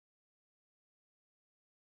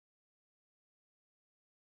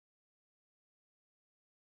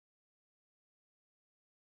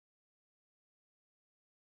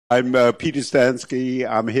I'm Peter Stansky.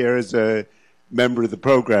 I'm here as a member of the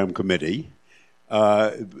program committee,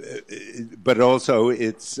 but also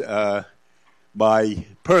it's my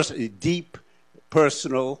deep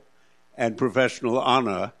personal and professional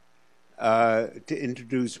honor to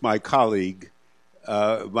introduce my colleague,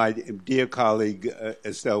 my dear colleague,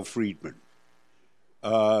 Estelle Freedman.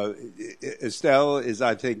 Estelle is,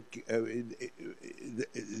 I think, the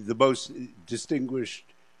most distinguished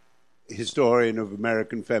historian of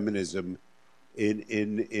American feminism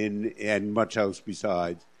and much else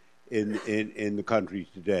besides in the country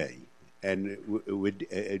today, and we're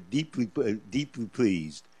deeply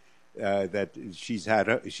pleased that she's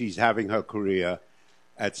having her career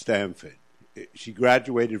at Stanford. She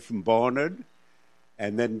graduated from Barnard,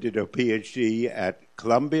 and then did her PhD at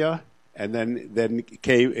Columbia, and then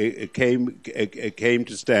came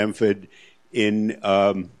to Stanford in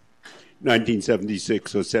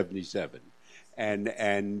 1976 or 77, and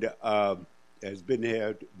has been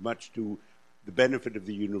here much to the benefit of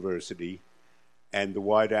the university and the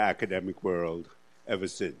wider academic world ever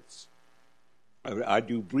since. I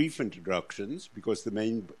do brief introductions because the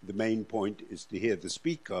main point is to hear the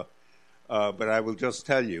speaker, but I will just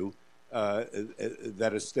tell you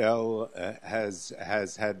that Estelle has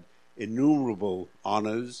had innumerable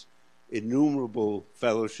honors, innumerable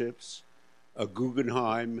fellowships, a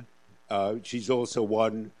Guggenheim. She's also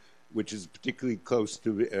one, which is particularly close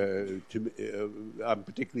to I'm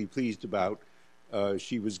particularly pleased about.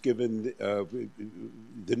 She was given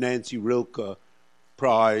the Nancy Rilke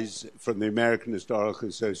Prize from the American Historical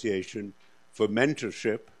Association for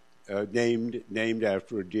mentorship, named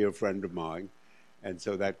after a dear friend of mine, and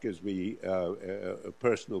so that gives me a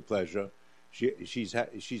personal pleasure. She's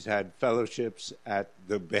had fellowships at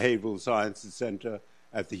the Behavioral Sciences Center,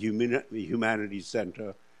 at the Humanities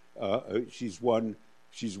Center. She's won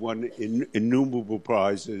innumerable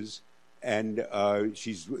prizes, and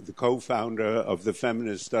she's the co-founder of the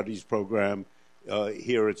Feminist Studies program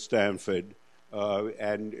here at Stanford,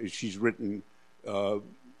 and she's written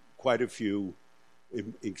quite a few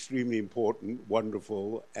extremely important,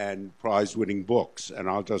 wonderful, and prize-winning books. And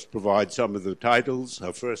I'll just provide some of the titles.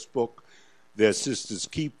 Her first book, Their Sisters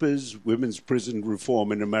Keepers, Women's Prison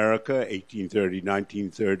Reform in America,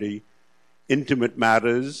 1830-1930. Intimate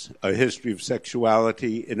Matters, A History of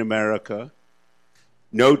Sexuality in America.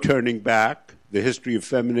 No Turning Back, The History of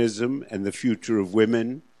Feminism and the Future of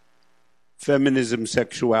Women. Feminism,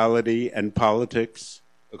 Sexuality, and Politics,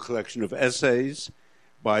 a collection of essays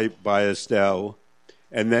by Estelle.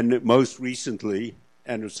 And then most recently,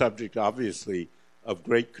 and a subject obviously of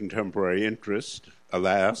great contemporary interest,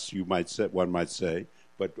 alas, one might say,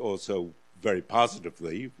 but also very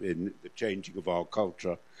positively in the changing of our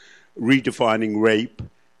culture, Redefining Rape,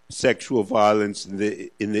 Sexual Violence in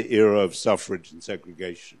the Era of Suffrage and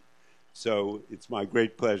Segregation. So it's my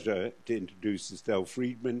great pleasure to introduce Estelle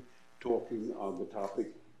Freedman, talking on the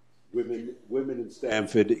topic Women in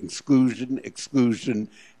Stanford, Exclusion,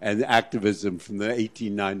 and Activism from the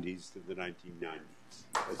 1890s to the 1990s.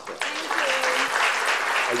 Thank you.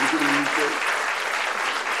 Are you going to use it?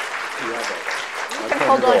 You can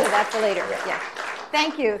hold on to that for later. Yeah.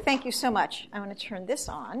 Thank you. Thank you so much. I'm going to turn this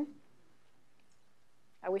on.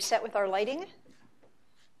 Are we set with our lighting?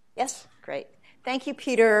 Yes? Great. Thank you,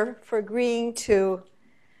 Peter, for agreeing to,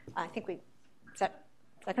 is that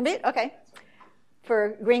going to be it? Okay.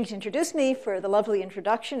 For agreeing to introduce me, for the lovely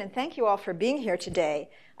introduction, and thank you all for being here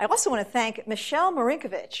today. I also want to thank Michelle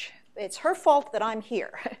Marinkovich. It's her fault that I'm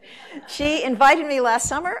here. She invited me last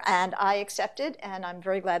summer, and I accepted, and I'm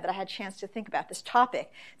very glad that I had a chance to think about this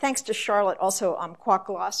topic. Thanks to Charlotte, also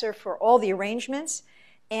Kwok-Glosser, for all the arrangements,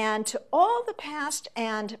 and to all the past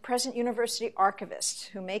and present university archivists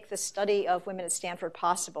who make the study of women at Stanford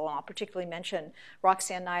possible. And I'll particularly mention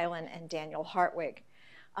Roxanne Nyland and Daniel Hartwig.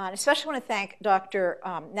 I especially want to thank Dr.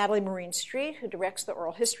 Natalie Maureen Street, who directs the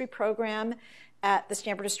oral history program at the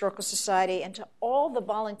Stanford Historical Society, and to all the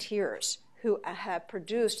volunteers who have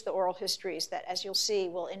produced the oral histories that, as you'll see,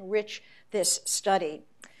 will enrich this study.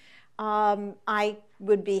 I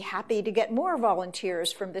would be happy to get more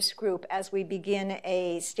volunteers from this group as we begin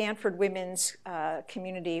a Stanford Women's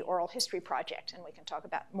Community Oral History Project, and we can talk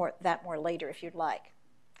about that more later if you'd like.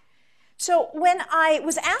 So when I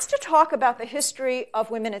was asked to talk about the history of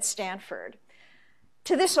women at Stanford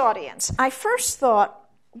to this audience, I first thought,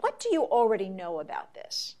 what do you already know about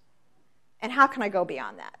this? And how can I go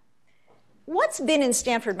beyond that? What's been in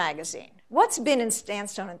Stanford Magazine? What's been in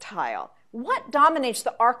Sandstone and Tile? What dominates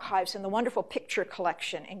the archives and the wonderful picture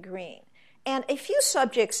collection in green? And a few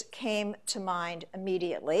subjects came to mind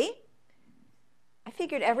immediately. I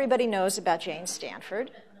figured everybody knows about Jane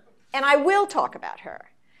Stanford, and I will talk about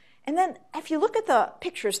her. And then if you look at the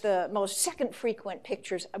pictures, the most second frequent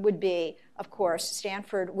pictures would be, of course,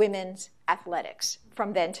 Stanford women's athletics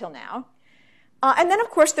from then till now. And then, of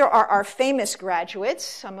course, there are our famous graduates,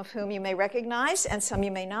 some of whom you may recognize and some you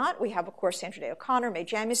may not. We have, of course, Sandra Day O'Connor, Mae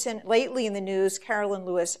Jemison. Lately in the news, Carolyn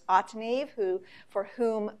Lewis Otteneve, for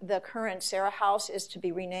whom the current Sarah House is to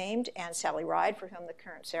be renamed, and Sally Ride, for whom the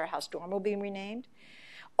current Sarah House dorm will be renamed.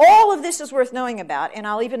 All of this is worth knowing about, and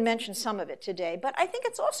I'll even mention some of it today. But I think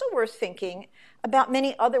it's also worth thinking about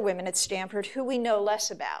many other women at Stanford who we know less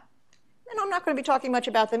about. And I'm not going to be talking much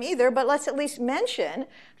about them either, but let's at least mention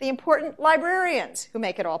the important librarians who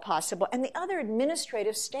make it all possible and the other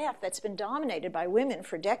administrative staff that's been dominated by women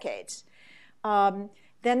for decades. Then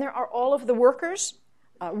there are all of the workers,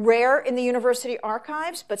 rare in the university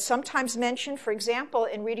archives, but sometimes mentioned. For example,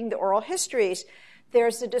 in reading the oral histories,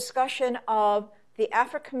 there's a discussion of the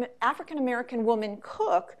African-American woman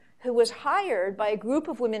cook who was hired by a group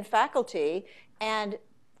of women faculty and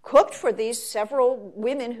cooked for these several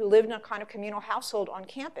women who lived in a kind of communal household on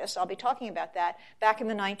campus. I'll be talking about that back in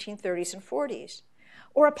the 1930s and 40s.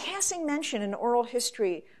 Or a passing mention in oral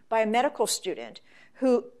history by a medical student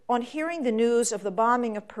who, on hearing the news of the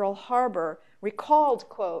bombing of Pearl Harbor, recalled,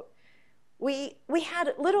 quote, we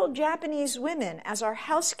had little Japanese women as our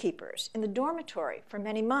housekeepers in the dormitory for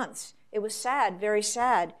many months. It was sad, very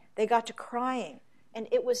sad. They got to crying, and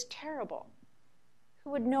it was terrible. Who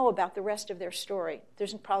would know about the rest of their story?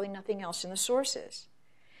 There's probably nothing else in the sources.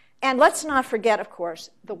 And let's not forget, of course,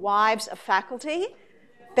 the wives of faculty,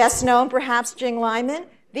 best known perhaps Jing Lyman.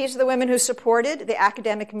 These are the women who supported the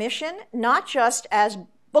academic mission, not just as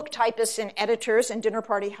book typists and editors and dinner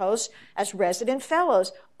party hosts, as resident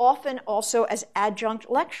fellows, often also as adjunct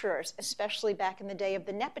lecturers, especially back in the day of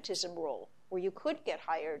the nepotism rule, where you could get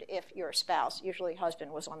hired if your spouse, usually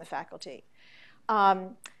husband, was on the faculty.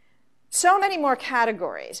 So many more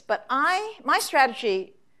categories, but my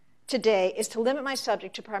strategy today is to limit my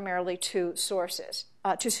subject to primarily two sources,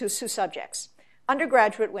 two subjects,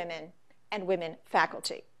 undergraduate women and women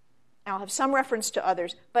faculty. I'll have some reference to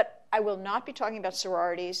others, but I will not be talking about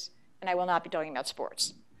sororities, and I will not be talking about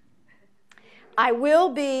sports. I will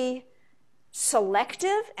be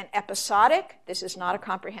selective and episodic. This is not a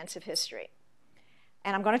comprehensive history.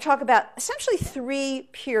 And I'm going to talk about essentially three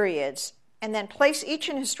periods and then place each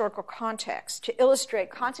in historical context to illustrate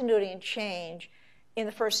continuity and change in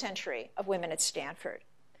the first century of women at Stanford.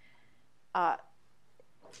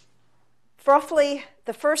 Roughly,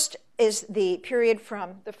 the first is the period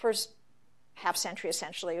from the first half century,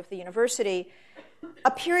 essentially, of the university, a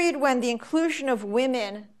period when the inclusion of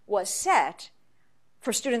women was set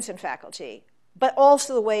for students and faculty, but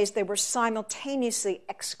also the ways they were simultaneously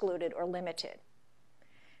excluded or limited.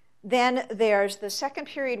 Then there's the second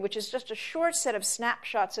period, which is just a short set of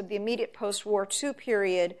snapshots of the immediate post-War II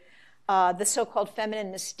period, the so-called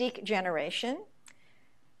feminine mystique generation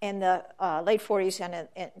in the late 40s and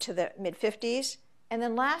into the mid-50s. And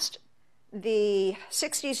then last, the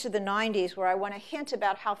 60s to the 90s, where I want to hint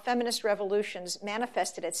about how feminist revolutions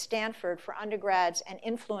manifested at Stanford for undergrads and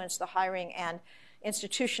influenced the hiring and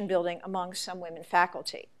institution building among some women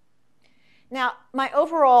faculty. Now, my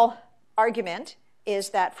overall argument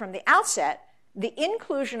is that from the outset, the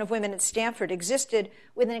inclusion of women at Stanford existed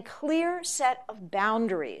within a clear set of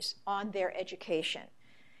boundaries on their education.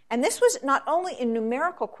 And this was not only in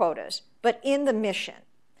numerical quotas, but in the mission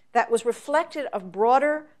that was reflected of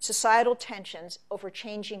broader societal tensions over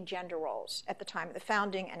changing gender roles at the time of the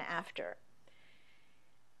founding and after.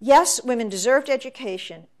 Yes, women deserved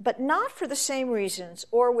education, but not for the same reasons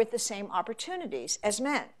or with the same opportunities as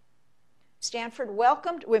men. Stanford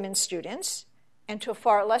welcomed women students, and to a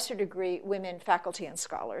far lesser degree, women faculty and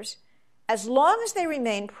scholars, as long as they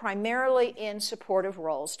remained primarily in supportive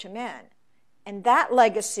roles to men. And that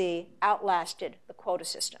legacy outlasted the quota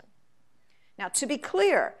system. Now, to be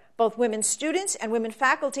clear, both women students and women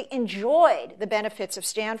faculty enjoyed the benefits of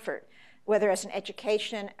Stanford, whether as an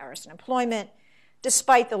education or as an employment,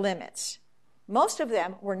 despite the limits. Most of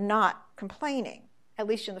them were not complaining, at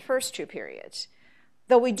least in the first two periods,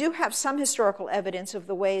 though we do have some historical evidence of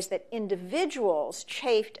the ways that individuals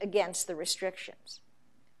chafed against the restrictions.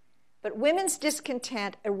 But women's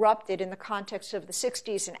discontent erupted in the context of the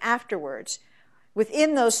 60s and afterwards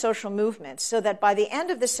within those social movements, so that by the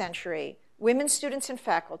end of the century, women students and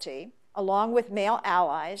faculty, along with male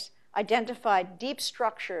allies, identified deep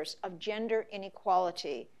structures of gender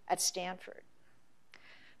inequality at Stanford.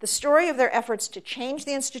 The story of their efforts to change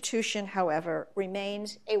the institution, however,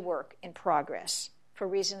 remains a work in progress for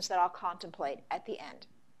reasons that I'll contemplate at the end.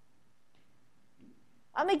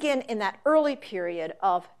 I'll begin in that early period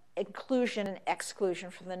of inclusion and exclusion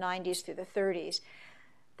from the 90s through the 30s.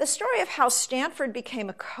 The story of how Stanford became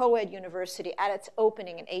a co-ed university at its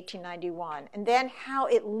opening in 1891, and then how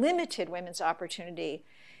it limited women's opportunity,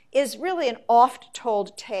 is really an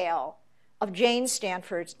oft-told tale of Jane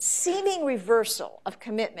Stanford's seeming reversal of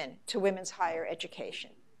commitment to women's higher education.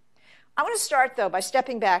 I want to start, though, by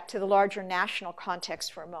stepping back to the larger national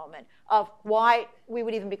context for a moment of why we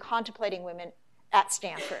would even be contemplating women at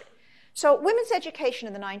Stanford. So women's education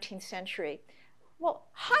in the 19th century, well,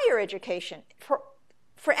 higher education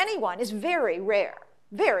for anyone is very rare.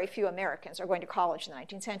 Very few Americans are going to college in the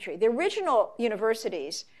 19th century. The original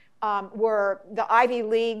universities were the Ivy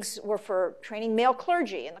Leagues were for training male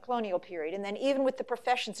clergy in the colonial period. And then even with the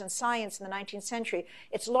professions and science in the 19th century,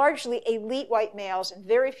 it's largely elite white males and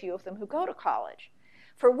very few of them who go to college.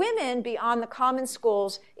 For women beyond the common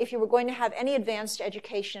schools, if you were going to have any advanced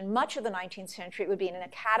education in much of the 19th century, it would be in an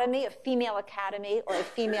academy, a female academy, or a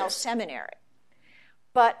female seminary.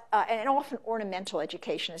 But, and often ornamental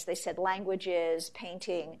education, as they said, languages,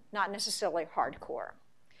 painting, not necessarily hardcore.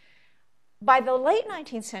 By the late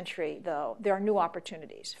 19th century, though, there are new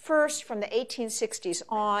opportunities. First, from the 1860s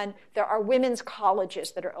on, there are women's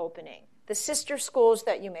colleges that are opening. The sister schools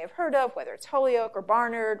that you may have heard of, whether it's Holyoke or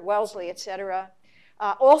Barnard, Wellesley, et cetera.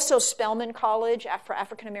 Also Spelman College for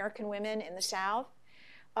African-American women in the South.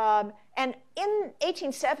 And in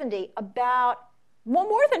 1870, about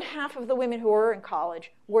more than half of the women who were in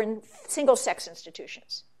college were in single-sex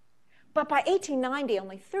institutions. But by 1890,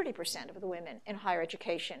 only 30% of the women in higher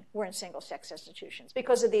education were in single-sex institutions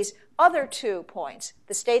because of these other 2 points,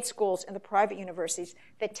 the state schools and the private universities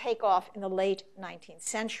that take off in the late 19th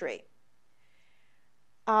century.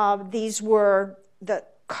 These were the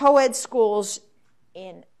co-ed schools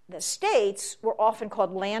in the states were often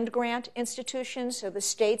called land-grant institutions, so the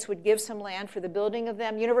states would give some land for the building of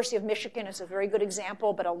them. University of Michigan is a very good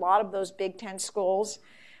example, but a lot of those Big Ten schools.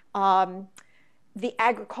 The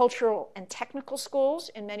agricultural and technical schools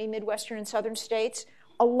in many Midwestern and Southern states,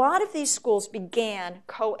 a lot of these schools began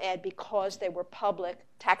co-ed because they were public,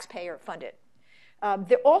 taxpayer-funded.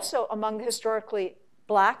 They're also among the historically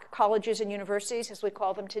black colleges and universities, as we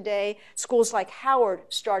call them today. Schools like Howard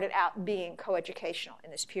started out being coeducational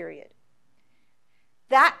in this period.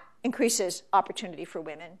 That increases opportunity for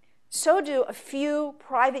women. So do a few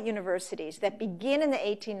private universities that begin in the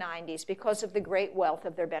 1890s because of the great wealth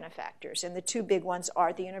of their benefactors. And the 2 big ones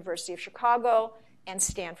are the University of Chicago and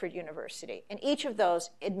Stanford University. And each of those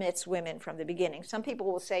admits women from the beginning. Some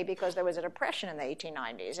people will say because there was a depression in the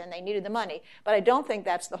 1890s and they needed the money, but I don't think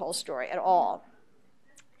that's the whole story at all.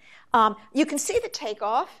 You can see the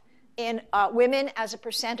takeoff in women as a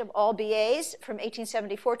percent of all BAs from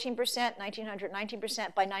 1870, 14%, 1900, 19%,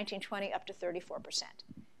 by 1920 up to 34%.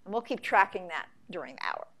 And we'll keep tracking that during the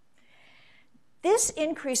hour. This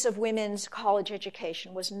increase of women's college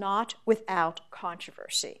education was not without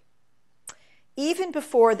controversy. Even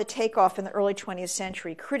before the takeoff in the early 20th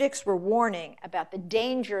century, critics were warning about the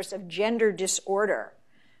dangers of gender disorder,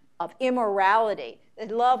 of immorality. They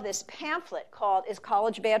love this pamphlet called Is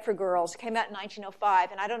College Bad for Girls? It came out in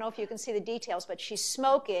 1905, and I don't know if you can see the details, but she's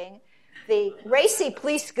smoking. The Racy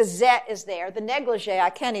Police Gazette is there. The negligee, I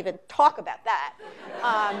can't even talk about that.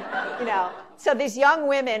 So these young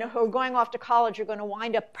women who are going off to college are going to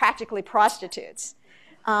wind up practically prostitutes.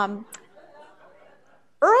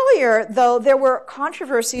 Earlier, though, there were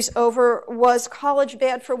controversies over was college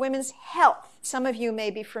bad for women's health. Some of you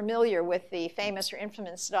may be familiar with the famous or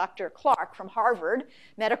infamous Dr. Clark from Harvard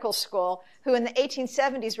Medical School, who in the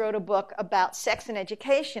 1870s wrote a book about sex and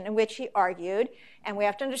education in which he argued, and we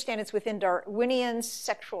have to understand it's within Darwinian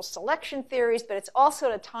sexual selection theories, but it's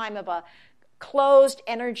also at a time of a closed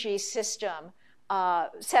energy system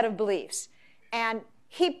set of beliefs. And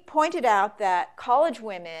he pointed out that college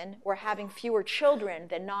women were having fewer children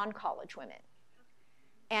than non-college women.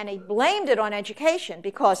 And he blamed it on education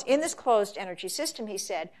because in this closed energy system, he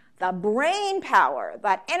said, the brain power,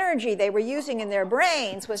 that energy they were using in their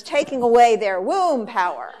brains was taking away their womb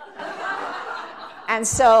power. And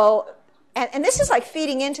so, and this is like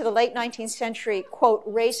feeding into the late 19th century, quote,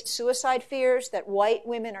 race suicide fears that white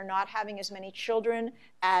women are not having as many children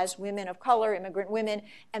as women of color, immigrant women,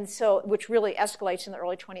 and so, which really escalates in the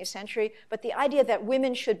early 20th century. But the idea that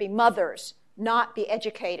women should be mothers, not be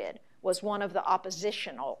educated, was one of the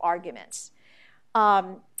oppositional arguments.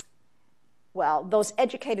 Well, those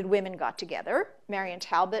educated women got together. Marion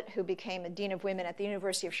Talbot, who became a dean of women at the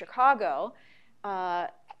University of Chicago,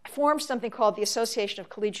 formed something called the Association of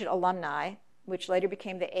Collegiate Alumni, which later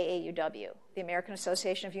became the AAUW, the American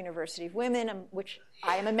Association of University of Women, which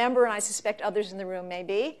I am a member and I suspect others in the room may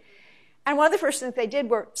be. And one of the first things they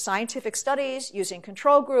did were scientific studies using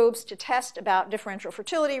control groups to test about differential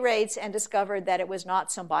fertility rates, and discovered that it was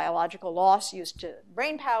not some biological loss used to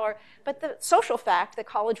brain power, but the social fact that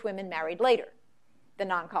college women married later than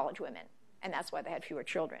non-college women, and that's why they had fewer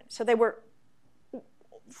children. So they were,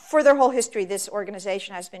 for their whole history, this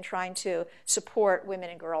organization has been trying to support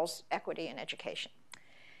women and girls' equity in education.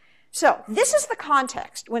 So this is the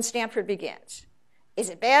context when Stanford begins. Is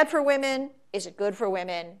it bad for women? Is it good for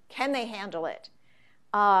women? Can they handle it?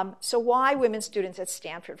 So why women students at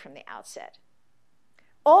Stanford from the outset?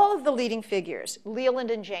 All of the leading figures,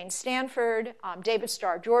 Leland and Jane Stanford, David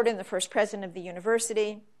Starr Jordan, the first president of the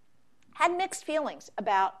university, had mixed feelings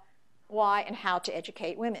about why and how to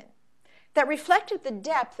educate women that reflected the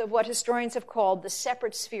depth of what historians have called the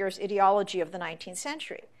separate spheres ideology of the 19th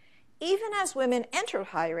century. Even as women entered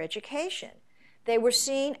higher education, they were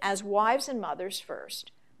seen as wives and mothers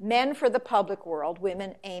first, men for the public world,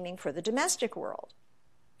 women aiming for the domestic world.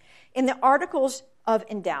 In the Articles of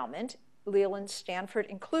Endowment, Leland Stanford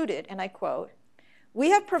included, and I quote, "We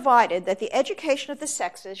have provided that the education of the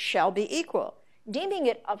sexes shall be equal, deeming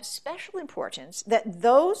it of special importance that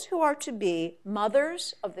those who are to be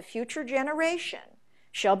mothers of the future generation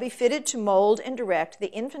shall be fitted to mold and direct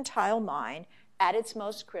the infantile mind at its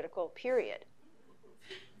most critical period."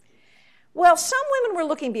 Well, some women were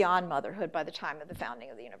looking beyond motherhood by the time of the founding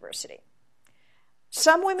of the university.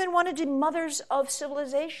 Some women wanted to be mothers of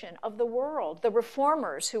civilization, of the world, the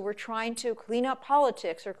reformers who were trying to clean up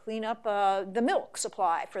politics or clean up the milk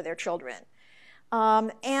supply for their children.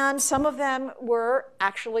 And some of them were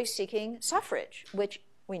actually seeking suffrage, which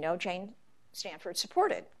we know Jane Stanford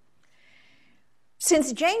supported.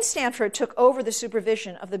 Since Jane Stanford took over the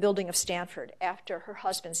supervision of the building of Stanford after her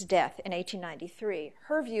husband's death in 1893,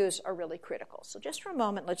 her views are really critical. So just for a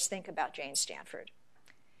moment, let's think about Jane Stanford.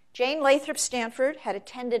 Jane Lathrop Stanford had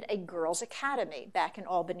attended a girls' academy back in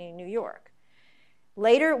Albany, New York.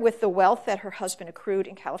 Later, with the wealth that her husband accrued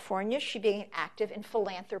in California, she became active in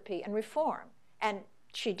philanthropy and reform. And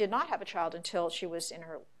she did not have a child until she was in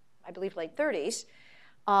her, I believe, late 30s.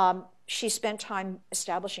 She spent time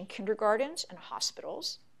establishing kindergartens and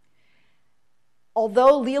hospitals.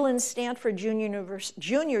 Although Leland Stanford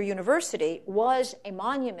Junior University was a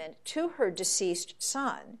monument to her deceased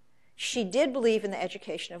son, she did believe in the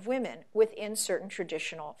education of women within certain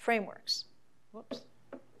traditional frameworks. Whoops.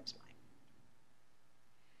 That's mine.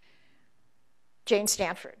 Jane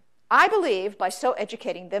Stanford. "I believe by so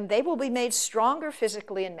educating them, they will be made stronger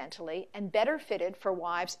physically and mentally and better fitted for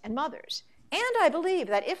wives and mothers. And I believe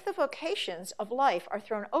that if the vocations of life are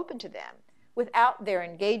thrown open to them without their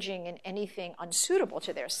engaging in anything unsuitable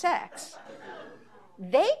to their sex,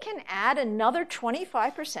 they can add another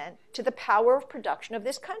 25% to the power of production of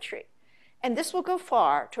this country. And this will go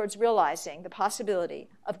far towards realizing the possibility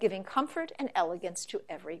of giving comfort and elegance to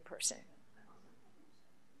every person."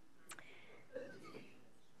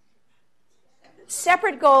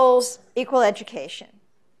 Separate goals, equal education.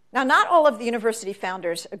 Now, not all of the university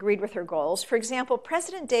founders agreed with her goals. For example,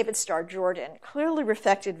 President David Starr Jordan clearly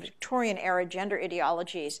reflected Victorian-era gender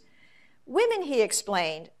ideologies. Women, he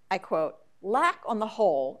explained, I quote, "lack on the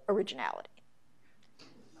whole originality."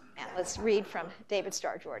 Now, let's read from David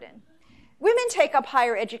Starr Jordan. "Women take up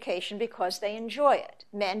higher education because they enjoy it,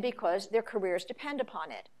 men because their careers depend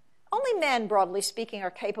upon it. Only men, broadly speaking,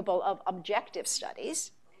 are capable of objective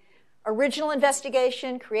studies. Original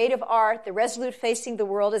investigation, creative art, the resolute facing the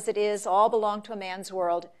world as it is, all belong to a man's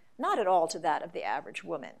world, not at all to that of the average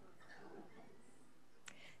woman."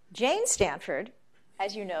 Jane Stanford,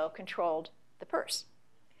 as you know, controlled the purse.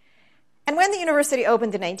 And when the university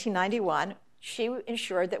opened in 1891, she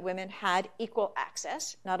ensured that women had equal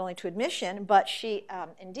access, not only to admission, but she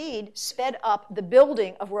indeed sped up the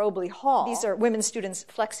building of Robley Hall. These are women students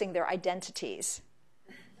flexing their identities,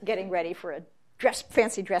 getting ready for a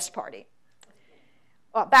fancy dress party.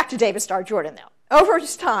 Well, back to David Starr Jordan now. Over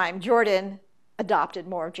his time, Jordan adopted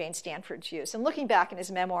more of Jane Stanford's views. And looking back in his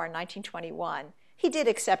memoir in 1921, he did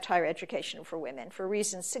accept higher education for women for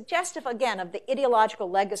reasons suggestive, again, of the ideological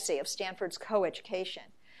legacy of Stanford's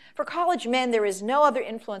coeducation. For college men, there is no other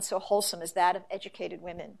influence so wholesome as that of educated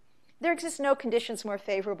women. There exist no conditions more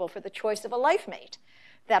favorable for the choice of a life mate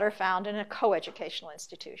that are found in a coeducational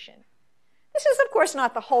institution. This is, of course,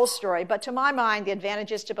 not the whole story, but to my mind, the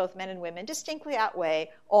advantages to both men and women distinctly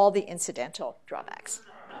outweigh all the incidental drawbacks.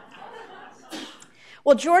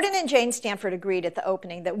 Well, Jordan and Jane Stanford agreed at the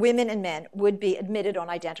opening that women and men would be admitted on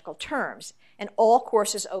identical terms, and all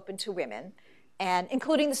courses open to women, and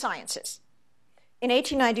including the sciences. In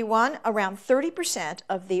 1891, around 30%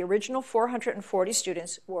 of the original 440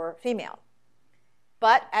 students were female.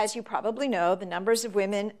 But as you probably know, the numbers of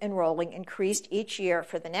women enrolling increased each year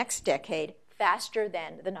for the next decade faster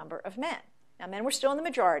than the number of men. Now, men were still in the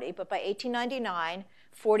majority, but by 1899,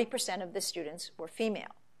 40% of the students were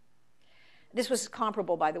female. This was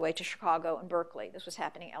comparable, by the way, to Chicago and Berkeley. This was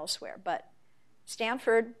happening elsewhere. But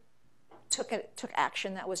Stanford took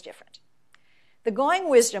action that was different. The going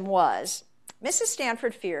wisdom was, Mrs.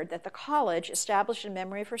 Stanford feared that the college established in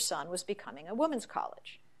memory of her son was becoming a women's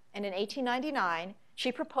college. And in 1899,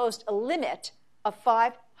 she proposed a limit of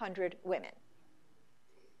 500 women.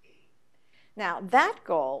 Now, that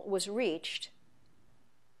goal was reached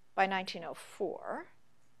by 1904.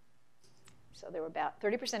 So there were about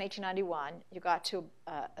 30% 1891. You got to,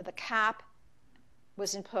 the cap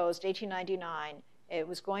was imposed 1899. It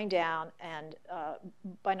was going down, and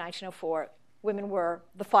by 1904, women were,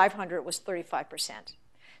 the 500 was 35%.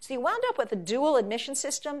 So you wound up with a dual admission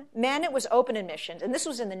system. Men, it was open admission, and this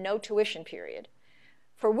was in the no tuition period.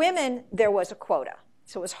 For women, there was a quota,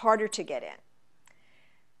 so it was harder to get in.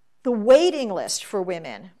 The waiting list for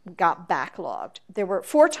women got backlogged. There were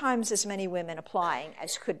 4 times as many women applying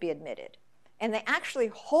as could be admitted. And they actually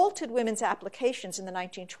halted women's applications in the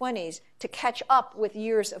 1920s to catch up with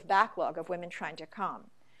years of backlog of women trying to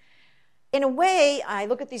come. In a way, I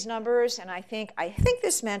look at these numbers and I think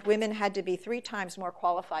this meant women had to be 3 times more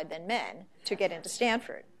qualified than men to get into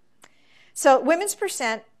Stanford. So women's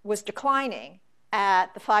percent was declining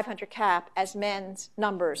at the 500 cap as men's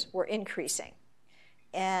numbers were increasing.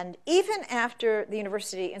 And even after the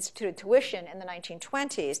university instituted tuition in the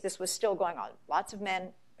 1920s, this was still going on, lots of men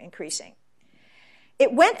increasing.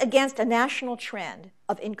 It went against a national trend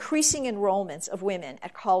of increasing enrollments of women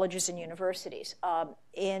at colleges and universities.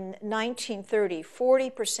 In 1930,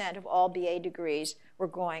 40% of all BA degrees were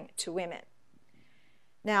going to women.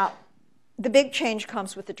 Now, the big change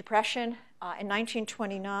comes with the Depression. In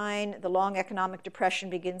 1929, the long economic depression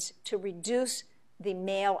begins to reduce the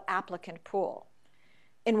male applicant pool.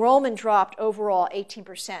 Enrollment dropped overall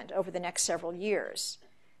 18% over the next several years.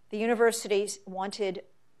 The universities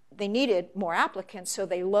they needed more applicants, so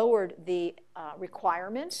they lowered the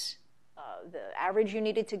requirements, the average you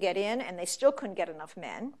needed to get in, and they still couldn't get enough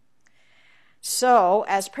men. So,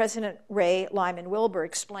 as President Ray Lyman Wilbur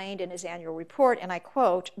explained in his annual report, and I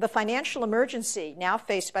quote, "The financial emergency now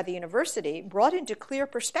faced by the university brought into clear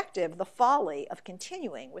perspective the folly of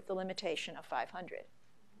continuing with the limitation of 500.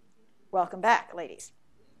 Welcome back, ladies.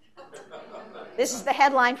 This is the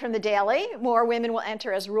headline from the Daily. More women will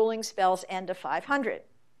enter as ruling spells end of 500.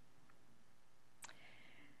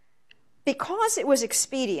 Because it was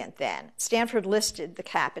expedient then, Stanford listed the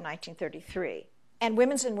cap in 1933, and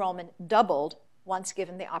women's enrollment doubled once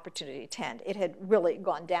given the opportunity to attend. It had really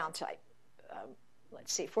gone down to,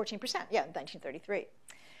 14%, in 1933.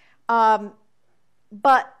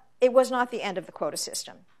 But it was not the end of the quota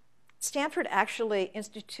system. Stanford actually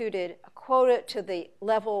instituted a quota to the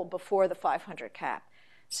level before the 500 cap.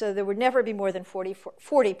 So there would never be more than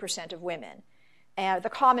 40% of women. And the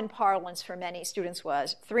common parlance for many students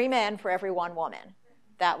was 3 men for every 1 woman.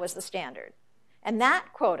 That was the standard. And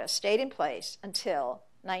that quota stayed in place until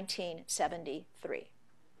 1973.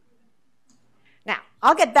 Now,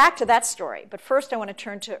 I'll get back to that story, but first I want to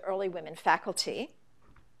turn to early women faculty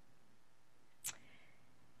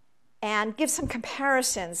and give some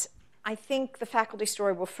comparisons. I think the faculty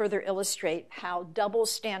story will further illustrate how double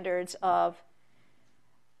standards of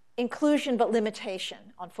inclusion but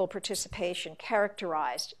limitation on full participation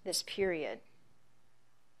characterized this period.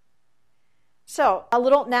 So, a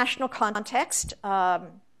little national context,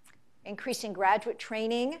 increasing graduate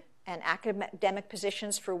training and academic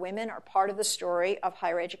positions for women are part of the story of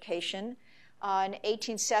higher education. In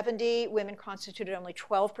 1870, women constituted only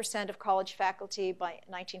 12% of college faculty. By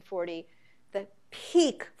 1940, the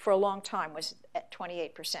peak for a long time was at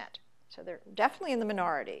 28%. So they're definitely in the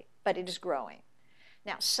minority, but it is growing.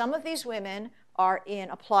 Now, some of these women are in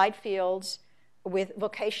applied fields with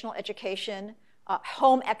vocational education.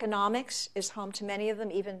 Home economics is home to many of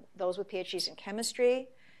them, even those with PhDs in chemistry.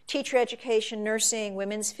 Teacher education, nursing,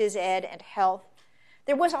 women's phys ed, and health.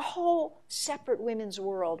 There was a whole separate women's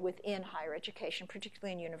world within higher education,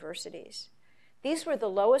 particularly in universities. These were the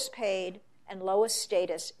lowest paid and lowest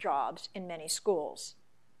status jobs in many schools.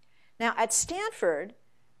 Now, at Stanford,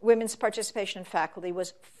 women's participation in faculty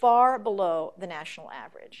was far below the national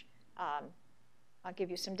average. I'll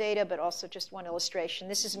give you some data, but also just one illustration.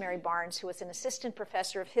 This is Mary Barnes, who was an assistant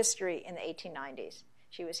professor of history in the 1890s.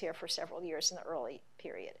 She was here for several years in the early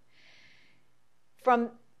period.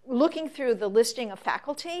 From looking through the listing of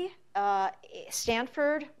faculty,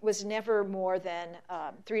 Stanford was never more than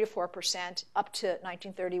 3 to 4% up to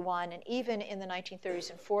 1931, and even in the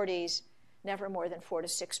 1930s and 40s, never more than 4 to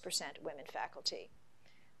 6% women faculty.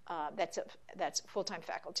 That's full-time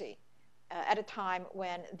faculty at a time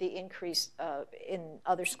when the increase in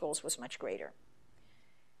other schools was much greater.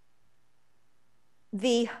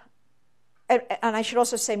 And I should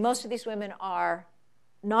also say most of these women are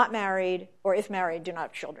not married, or if married, do not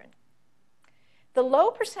have children. The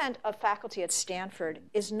low percent of faculty at Stanford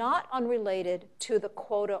is not unrelated to the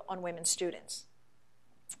quota on women students.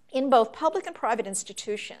 In both public and private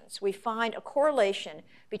institutions, we find a correlation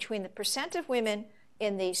between the percent of women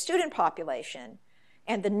in the student population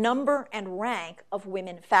and the number and rank of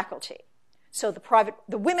women faculty. So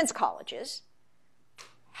the women's colleges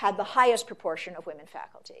had the highest proportion of women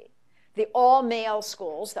faculty. The all-male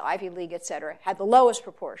schools, the Ivy League, et cetera, had the lowest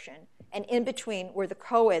proportion, and in between were the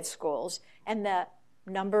co-ed schools, and the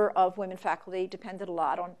number of women faculty depended a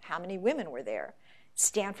lot on how many women were there.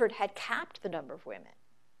 Stanford had capped the number of women.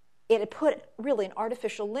 It had put really an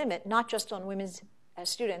artificial limit, not just on women as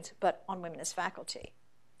students, but on women as faculty.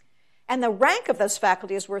 And the rank of those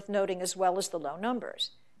faculty is worth noting as well as the low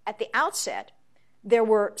numbers. At the outset, there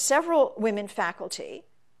were several women faculty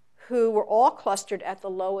who were all clustered at the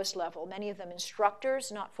lowest level, many of them instructors,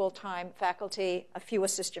 not full-time faculty, a few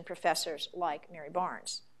assistant professors like Mary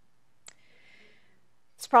Barnes.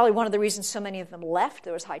 It's probably one of the reasons so many of them left.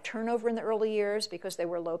 There was high turnover in the early years because they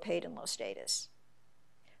were low paid and low status.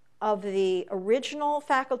 Of the original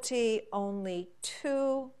faculty, only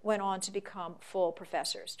 2 went on to become full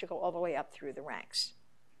professors, to go all the way up through the ranks.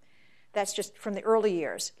 That's just from the early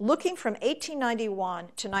years. Looking from 1891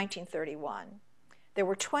 to 1931, there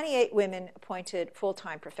were 28 women appointed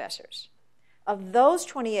full-time professors. Of those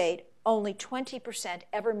 28, only 20%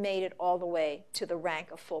 ever made it all the way to the rank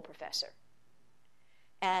of full professor.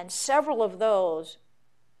 And several of those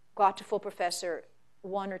got to full professor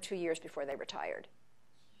 1 or 2 years before they retired.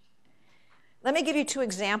 Let me give you 2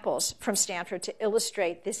 examples from Stanford to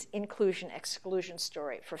illustrate this inclusion-exclusion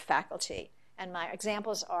story for faculty. And my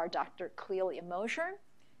examples are Dr. Clelia Mosher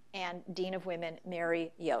and Dean of Women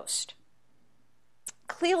Mary Yost.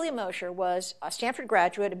 Clelia Mosher was a Stanford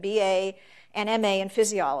graduate, a BA and MA in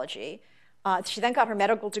physiology. She then got her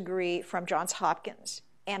medical degree from Johns Hopkins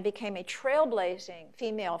and became a trailblazing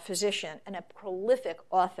female physician and a prolific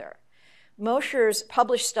author. Mosher's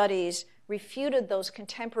published studies refuted those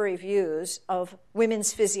contemporary views of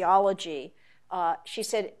women's physiology. She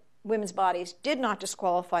said women's bodies did not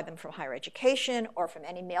disqualify them from higher education or from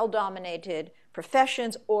any male-dominated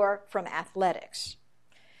professions or from athletics.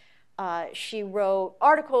 She wrote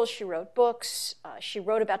articles, she wrote books, she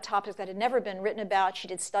wrote about topics that had never been written about. She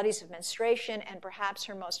did studies of menstruation, and perhaps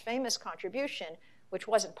her most famous contribution, which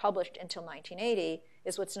wasn't published until 1980,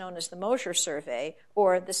 is what's known as the Mosher Survey,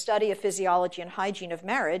 or the study of physiology and hygiene of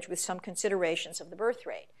marriage with some considerations of the birth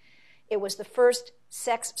rate. It was the first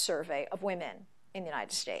sex survey of women in the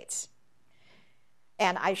United States.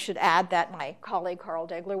 And I should add that my colleague Carl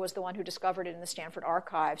Degler was the one who discovered it in the Stanford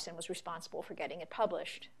archives and was responsible for getting it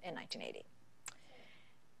published in 1980.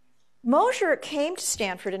 Mosher came to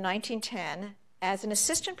Stanford in 1910 as an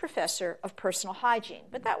assistant professor of personal hygiene,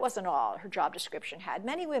 but that wasn't all her job description had.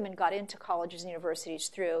 Many women got into colleges and universities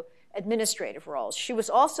through administrative roles. She was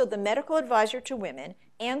also the medical advisor to women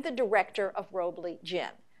and the director of Robley Gym,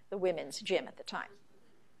 the women's gym at the time.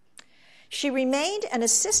 She remained an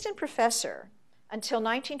assistant professor until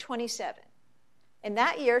 1927. In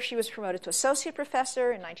that year, she was promoted to associate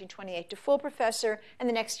professor, in 1928 to full professor, and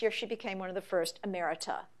the next year she became one of the first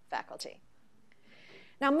emerita faculty.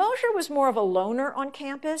 Now, Mosher was more of a loner on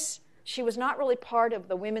campus. She was not really part of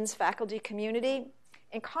the women's faculty community,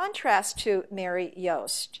 in contrast to Mary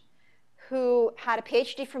Yost, who had a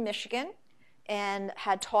PhD from Michigan and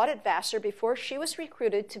had taught at Vassar before she was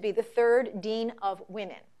recruited to be the 3rd Dean of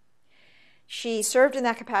Women. She served in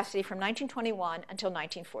that capacity from 1921 until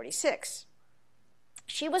 1946.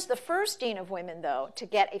 She was the first Dean of Women, though, to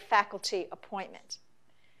get a faculty appointment.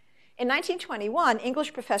 In 1921,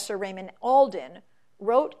 English professor Raymond Alden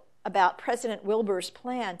wrote about President Wilbur's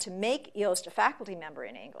plan to make Yost a faculty member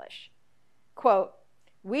in English. Quote,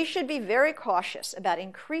 "We should be very cautious about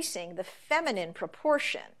increasing the feminine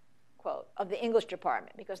proportion," quote, "of the English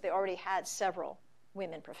department," because they already had several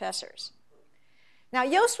women professors. Now,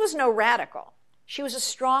 Yost was no radical. She was a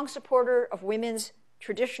strong supporter of women's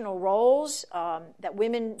traditional roles, that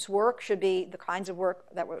women's work should be the kinds of work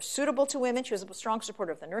that were suitable to women. She was a strong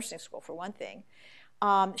supporter of the nursing school, for one thing.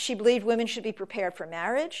 She believed women should be prepared for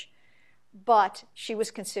marriage, but she was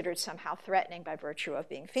considered somehow threatening by virtue of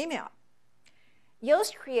being female.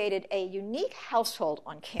 Yost created a unique household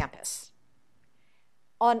on campus.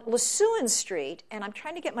 On Lesueur Street, and I'm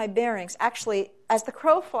trying to get my bearings, actually, as the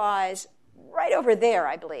crow flies, right over there,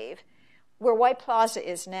 I believe, where White Plaza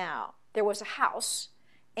is now, there was a house,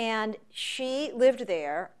 and she lived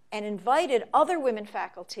there and invited other women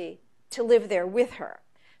faculty to live there with her.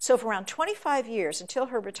 So for around 25 years, until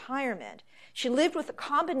her retirement, she lived with a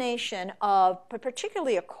combination of, but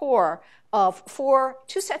particularly a core of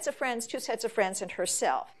two sets of friends, and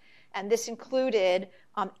herself. And this included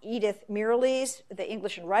Edith Mirrlees, the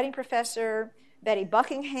English and writing professor, Betty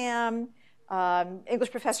Buckingham,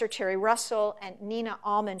 English professor Terry Russell, and Nina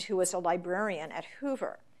Almond, who was a librarian at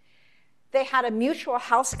Hoover. They had a mutual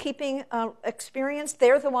housekeeping experience.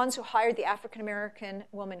 They're the ones who hired the African-American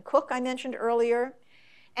woman cook I mentioned earlier.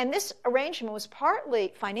 And this arrangement was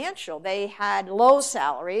partly financial. They had low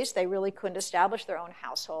salaries. They really couldn't establish their own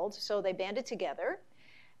households, so they banded together.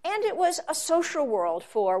 And it was a social world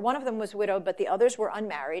for, one of them was widowed, but the others were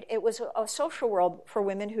unmarried. It was a social world for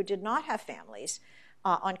women who did not have families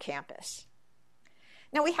on campus.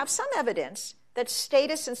 Now, we have some evidence that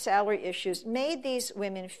status and salary issues made these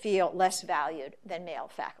women feel less valued than male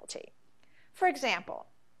faculty. For example,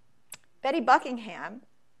 Betty Buckingham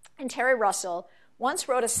and Terry Russell once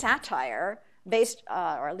wrote a satire based,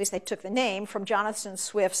 or at least they took the name, from Jonathan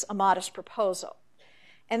Swift's A Modest Proposal.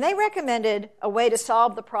 And they recommended a way to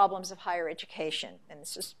solve the problems of higher education. And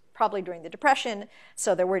this is probably during the Depression,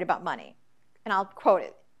 so they're worried about money. And I'll quote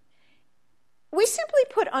it. We simply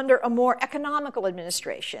put under a more economical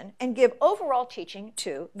administration and give overall teaching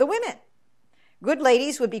to the women. Good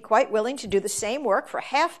ladies would be quite willing to do the same work for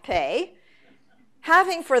half pay,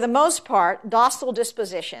 having, for the most part, docile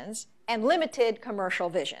dispositions and limited commercial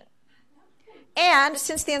vision. And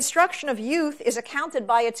since the instruction of youth is accounted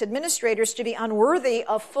by its administrators to be unworthy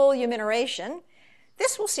of full remuneration,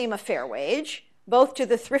 this will seem a fair wage, both to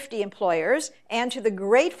the thrifty employers and to the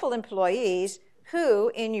grateful employees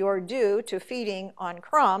who, in your due to feeding on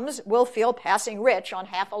crumbs, will feel passing rich on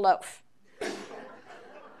half a loaf.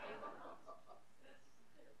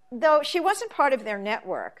 Though she wasn't part of their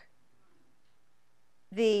network,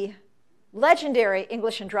 the legendary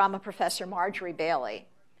English and drama professor Marjorie Bailey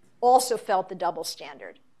also felt the double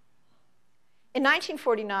standard. In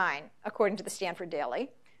 1949, according to the Stanford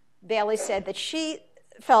Daily, Bailey said that she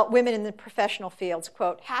felt women in the professional fields,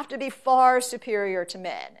 quote, have to be far superior to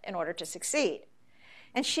men in order to succeed.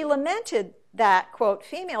 And she lamented that, quote,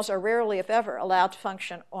 females are rarely, if ever, allowed to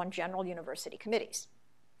function on general university committees.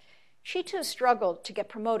 She, too, struggled to get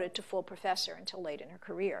promoted to full professor until late in her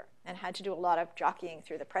career and had to do a lot of jockeying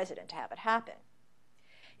through the president to have it happen.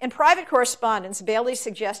 In private correspondence, Bailey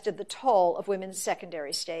suggested the toll of women's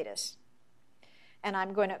secondary status. And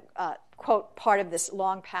I'm going to quote part of this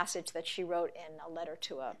long passage that she wrote in a letter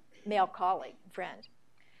to a male colleague, friend.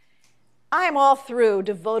 I am all through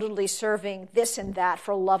devotedly serving this and that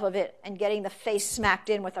for love of it and getting the face smacked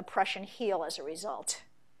in with a Prussian heel as a result.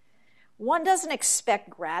 One doesn't expect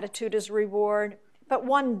gratitude as a reward, but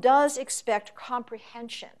one does expect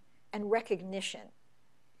comprehension and recognition.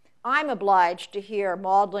 I'm obliged to hear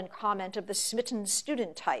maudlin comment of the smitten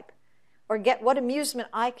student type, or get what amusement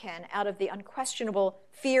I can out of the unquestionable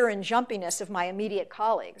fear and jumpiness of my immediate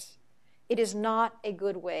colleagues. It is not a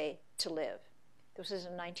good way to live. This was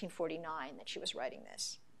in 1949 that she was writing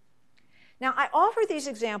this. Now, I offer these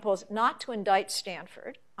examples not to indict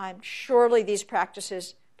Stanford. I'm surely these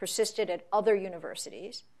practices persisted at other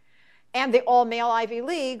universities, and the all-male Ivy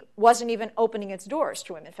League wasn't even opening its doors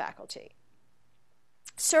to women faculty.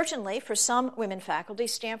 Certainly, for some women faculty,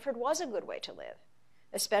 Stanford was a good way to live,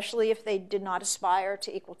 especially if they did not aspire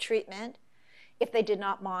to equal treatment, if they did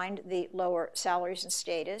not mind the lower salaries and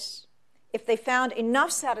status, if they found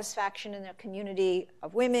enough satisfaction in a community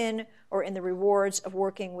of women or in the rewards of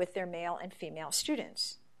working with their male and female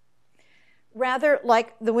students. Rather,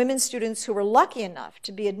 like the women students who were lucky enough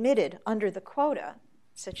to be admitted under the quota,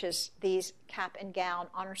 such as these cap and gown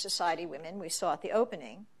honor society women we saw at the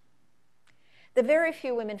opening, the very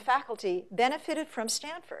few women faculty benefited from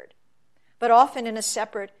Stanford, but often in a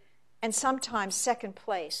separate and sometimes second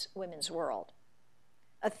place women's world,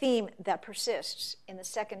 a theme that persists in the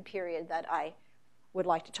second period that I would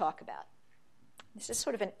like to talk about. This is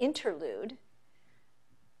sort of an interlude,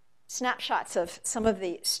 snapshots of some of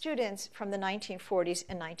the students from the 1940s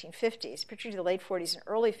and 1950s, particularly the late 40s and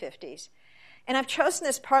early 50s. And I've chosen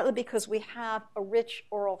this partly because we have a rich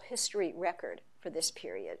oral history record for this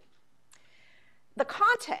period. The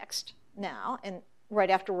context now, and right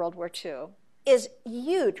after World War II, is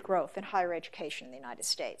huge growth in higher education in the United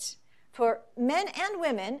States. For men and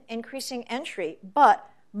women, increasing entry, but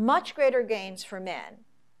much greater gains for men,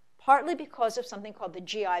 partly because of something called the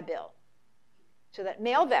GI Bill, so that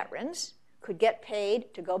male veterans could get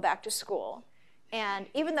paid to go back to school, And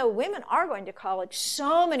even though women are going to college,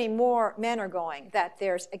 so many more men are going that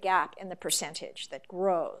there's a gap in the percentage that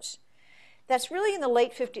grows. That's really in the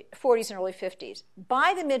late 40s and early 50s.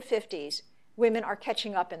 By the mid-50s, women are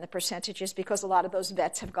catching up in the percentages because a lot of those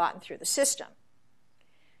vets have gotten through the system.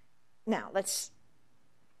 Now, let's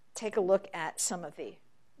take a look at some of the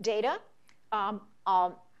data.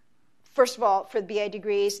 First of all, for the BA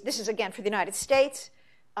degrees, this is again for the United States,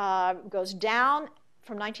 goes down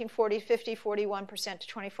from 1940 to 50, 41% to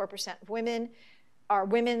 24% of women are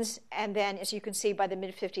women's, and then as you can see by the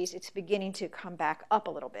mid-50s, it's beginning to come back up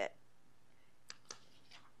a little bit.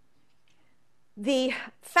 The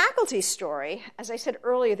faculty story, as I said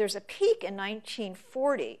earlier, there's a peak in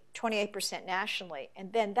 1940, 28% nationally,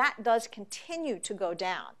 and then that does continue to go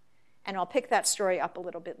down. And I'll pick that story up a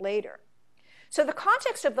little bit later. So the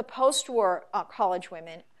context of the post-war college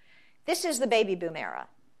women, this is the baby boom era.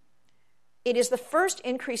 It is the first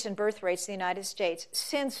increase in birth rates in the United States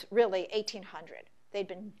since really 1800. They'd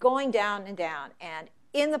been going down and down, and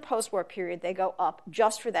in the post-war period, they go up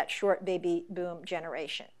just for that short baby boom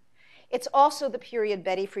generation. It's also the period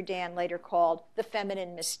Betty Friedan later called the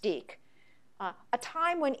feminine mystique, a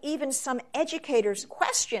time when even some educators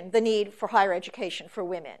questioned the need for higher education for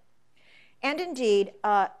women. And indeed,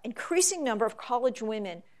 increasing number of college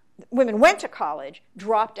women went to college,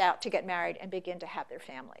 dropped out to get married, and begin to have their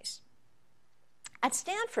families. At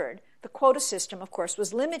Stanford, the quota system, of course,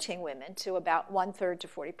 was limiting women to about 1/3 to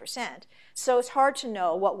 40%. So it's hard to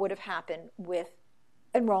know what would have happened with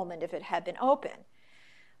enrollment if it had been open.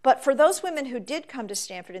 But for those women who did come to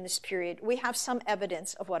Stanford in this period, we have some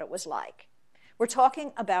evidence of what it was like. We're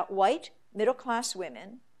talking about white, middle-class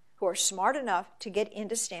women who are smart enough to get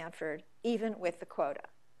into Stanford, even with the quota.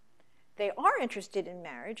 They are interested in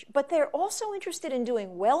marriage, but they're also interested in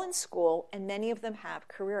doing well in school, and many of them have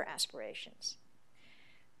career aspirations.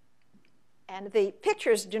 And the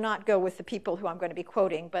pictures do not go with the people who I'm going to be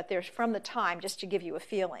quoting, but they're from the time, just to give you a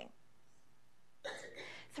feeling.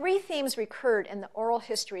 3 themes recurred in the oral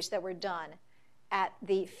histories that were done at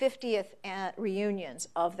the 50th reunions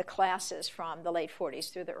of the classes from the late 40s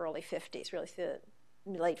through the early 50s, really through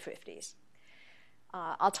the late 50s.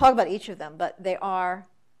 I'll talk about each of them, but they are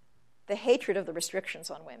the hatred of the restrictions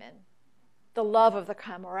on women, the love of the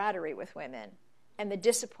camaraderie with women, and the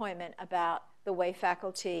disappointment about the way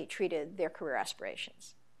faculty treated their career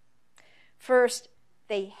aspirations. First,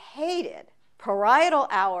 they hated parietal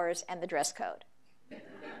hours and the dress code.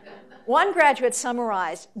 One graduate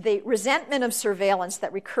summarized the resentment of surveillance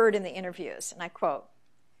that recurred in the interviews, and I quote,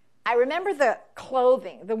 "I remember the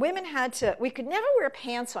clothing. The women we could never wear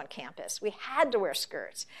pants on campus. We had to wear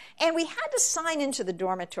skirts. And we had to sign into the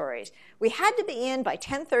dormitories. We had to be in by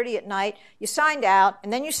 10:30 at night. You signed out,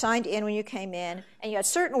 and then you signed in when you came in, and you had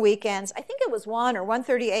certain weekends. I think it was 1 or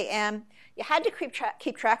 1:30 a.m. You had to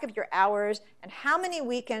keep track of your hours and how many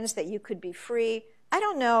weekends that you could be free. I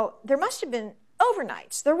don't know. There must have been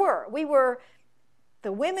overnights. There were.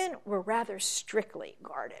 The women were rather strictly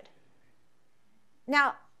guarded.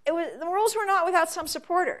 Now, the rules were not without some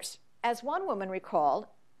supporters. As one woman recalled,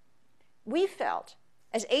 we felt,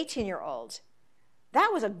 as 18-year-olds,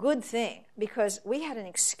 that was a good thing because we had an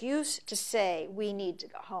excuse to say we need to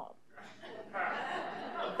go home.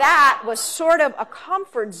 That was sort of a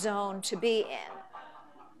comfort zone to be in.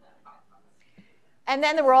 And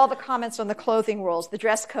then there were all the comments on the clothing rules, the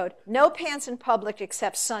dress code. No pants in public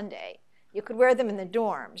except Sunday. You could wear them in the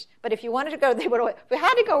dorms. But if you wanted to go, we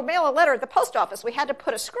had to go mail a letter at the post office. We had to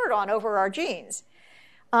put a skirt on over our jeans.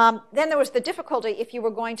 Then there was the difficulty if you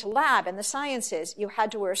were going to lab in the sciences, you had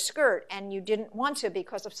to wear a skirt, and you didn't want to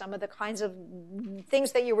because of some of the kinds of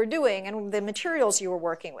things that you were doing and the materials you were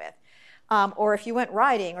working with. Or if you went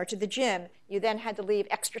riding or to the gym, you then had to leave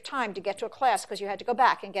extra time to get to a class because you had to go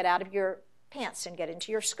back and get out of your pants and get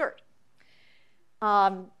into your skirt.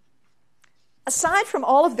 Aside from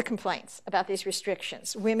all of the complaints about these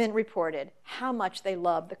restrictions, women reported how much they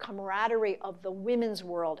loved the camaraderie of the women's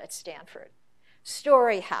world at Stanford.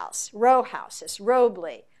 Story House, row houses,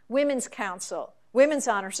 Robley, Women's Council, Women's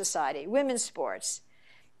Honor Society, women's sports.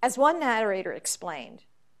 As one narrator explained,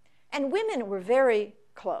 and women were very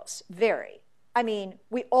close, very. I mean,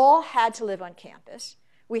 we all had to live on campus.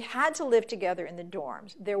 We had to live together in the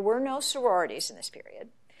dorms. There were no sororities in this period.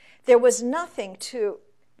 There was nothing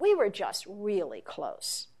we were just really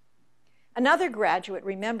close. Another graduate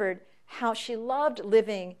remembered how she loved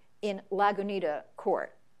living in Lagunita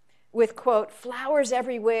Court with, quote, flowers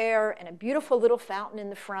everywhere and a beautiful little fountain in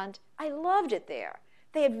the front. I loved it there.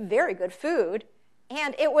 They had very good food,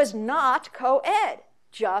 and it was not co-ed,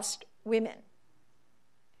 just women.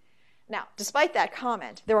 Now, despite that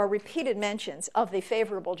comment, there are repeated mentions of the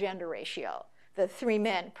favorable gender ratio, the 3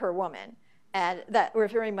 men per woman, and that were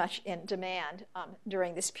very much in demand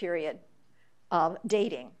during this period of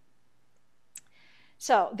dating.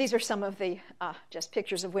 So these are some of the just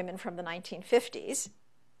pictures of women from the 1950s.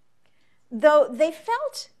 Though they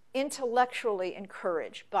felt intellectually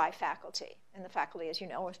encouraged by faculty, and the faculty, as you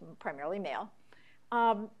know, was primarily male,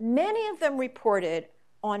 many of them reported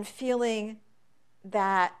on feeling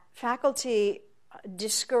that faculty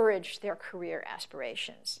discouraged their career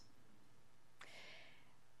aspirations,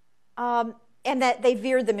 and that they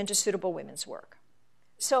veered them into suitable women's work.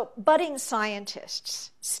 So budding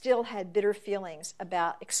scientists still had bitter feelings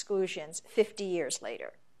about exclusions 50 years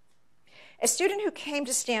later. A student who came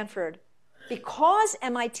to Stanford because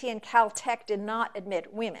MIT and Caltech did not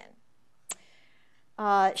admit women,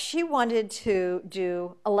 she wanted to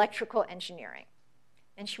do electrical engineering.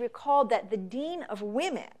 And she recalled that the dean of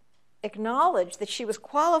women acknowledged that she was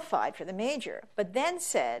qualified for the major, but then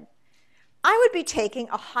said, I would be taking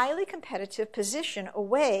a highly competitive position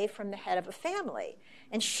away from the head of a family,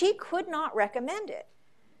 and she could not recommend it,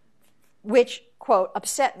 which, quote,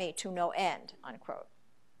 upset me to no end, unquote.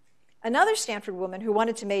 Another Stanford woman who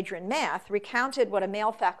wanted to major in math recounted what a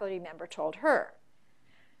male faculty member told her.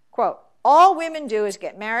 Quote, all women do is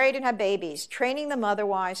get married and have babies. Training them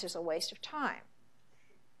otherwise is a waste of time.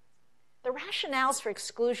 The rationales for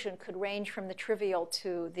exclusion could range from the trivial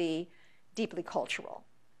to the deeply cultural.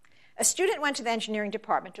 A student went to the engineering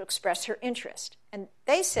department to express her interest, and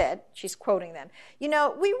they said, she's quoting them, you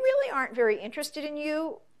know, we really aren't very interested in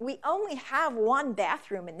you. We only have one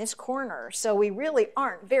bathroom in this corner, so we really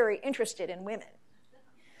aren't very interested in women.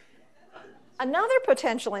 Another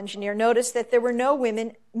potential engineer noticed that there were no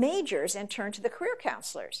women majors and turned to the career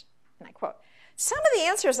counselors. And I quote, some of the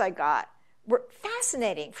answers I got were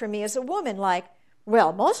fascinating for me as a woman, like,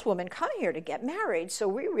 well, most women come here to get married, so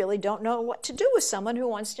we really don't know what to do with someone who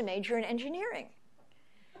wants to major in engineering.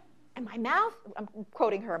 And my mouth, I'm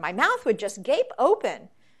quoting her, my mouth would just gape open.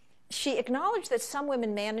 She acknowledged that some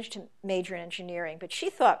women managed to major in engineering, but she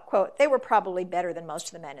thought, quote, they were probably better than most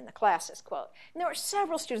of the men in the classes, quote. And there were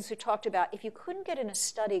several students who talked about if you couldn't get in a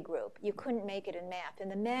study group, you couldn't make it in math. And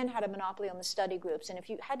the men had a monopoly on the study groups. And if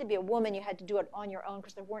you had to be a woman, you had to do it on your own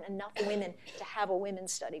because there weren't enough women to have a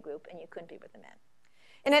women's study group, and you couldn't be with the men.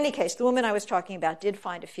 In any case, the woman I was talking about did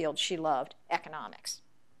find a field she loved, economics.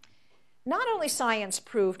 Not only science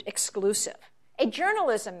proved exclusive. A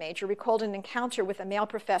journalism major recalled an encounter with a male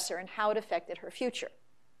professor and how it affected her future.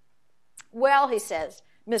 Well, he says,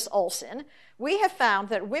 Miss Olson, we have found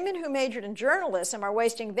that women who majored in journalism are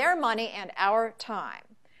wasting their money and our time.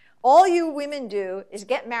 All you women do is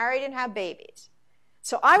get married and have babies.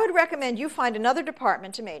 So I would recommend you find another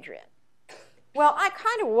department to major in. Well, I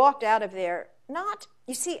kind of walked out of there,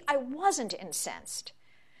 you see, I wasn't incensed.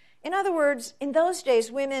 In other words, in those days,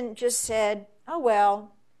 women just said, oh,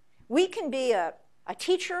 well, we can be a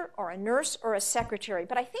teacher or a nurse or a secretary,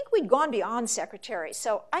 but I think we'd gone beyond secretary,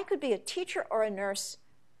 so I could be a teacher or a nurse,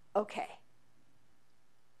 okay.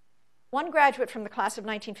 One graduate from the class of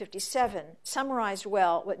 1957 summarized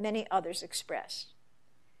well what many others expressed.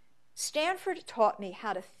 Stanford taught me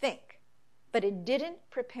how to think, but it didn't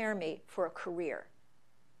prepare me for a career.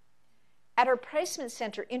 At her placement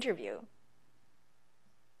center interview,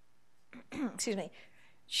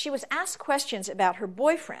 she was asked questions about her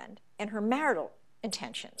boyfriend and her marital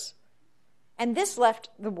intentions. And this left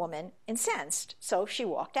the woman incensed, so she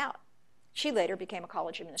walked out. She later became a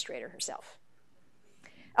college administrator herself.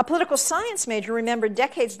 A political science major remembered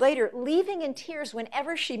decades later leaving in tears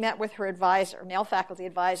whenever she met with her advisor, male faculty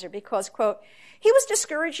advisor, because, quote, he was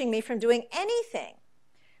discouraging me from doing anything.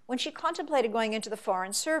 When she contemplated going into the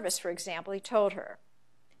Foreign Service, for example, he told her,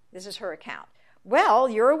 this is her account, well,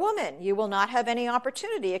 you're a woman. You will not have any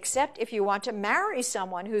opportunity except if you want to marry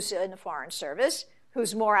someone who's in the Foreign Service,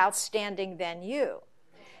 who's more outstanding than you.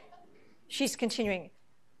 She's continuing,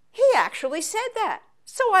 he actually said that,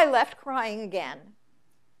 so I left crying again.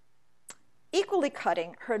 Equally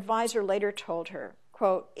cutting, her advisor later told her,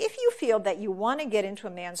 quote, if you feel that you want to get into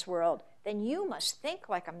a man's world, then you must think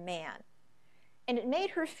like a man. And it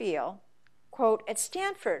made her feel, quote, at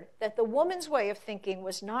Stanford, that the woman's way of thinking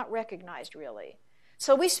was not recognized, really.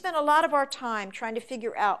 So we spent a lot of our time trying to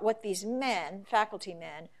figure out what these men, faculty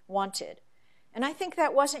men, wanted. And I think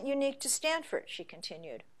that wasn't unique to Stanford, she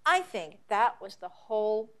continued. I think that was the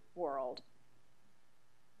whole world.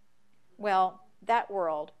 Well, that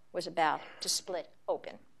world was about to split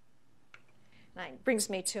open. And that brings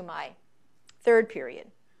me to my third period.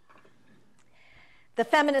 The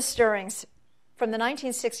feminist stirrings from the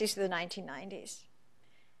 1960s to the 1990s.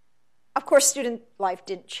 Of course, student life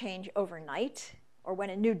didn't change overnight or when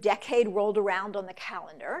a new decade rolled around on the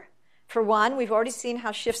calendar. For one, we've already seen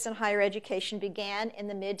how shifts in higher education began in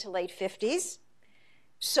the mid to late 50s.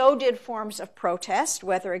 So did forms of protest,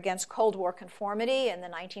 whether against Cold War conformity in the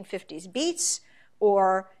 1950s beats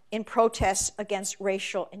or in protests against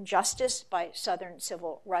racial injustice by Southern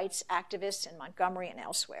civil rights activists in Montgomery and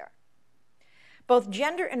elsewhere. Both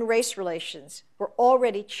gender and race relations were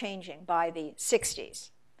already changing by the 60s,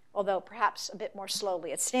 although perhaps a bit more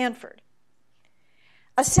slowly at Stanford.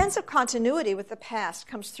 A sense of continuity with the past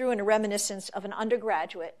comes through in a reminiscence of an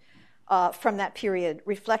undergraduate from that period,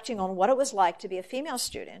 reflecting on what it was like to be a female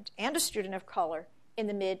student and a student of color in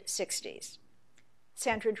the mid-60s.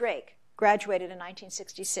 Sandra Drake graduated in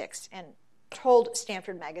 1966 and told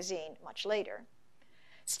Stanford magazine much later,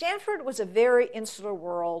 "Stanford was a very insular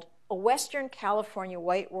world, a Western California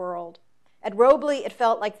white world. At Robley, it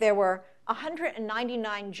felt like there were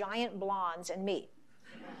 199 giant blondes and me.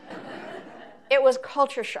 It was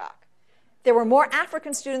culture shock. There were more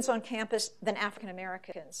African students on campus than African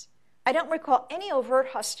Americans. I don't recall any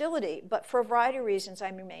overt hostility, but for a variety of reasons, I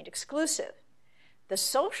remained exclusive. The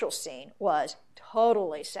social scene was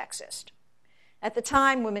totally sexist. At the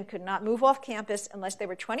time, women could not move off campus unless they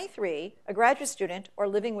were 23, a graduate student, or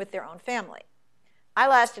living with their own family. I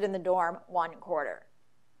lasted in the dorm 1 quarter."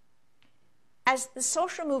 As the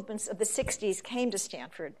social movements of the 60s came to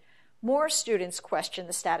Stanford, more students questioned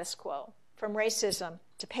the status quo, from racism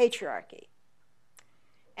to patriarchy.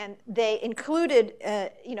 And they included,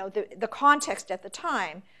 the context at the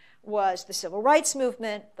time was the civil rights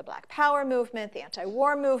movement, the Black Power movement, the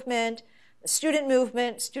anti-war movement, the student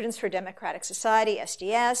movement, Students for Democratic Society,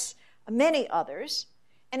 SDS, many others.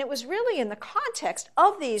 And it was really in the context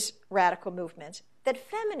of these radical movements that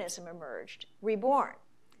feminism emerged, reborn,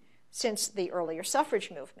 since the earlier suffrage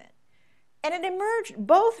movement. And it emerged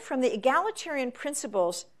both from the egalitarian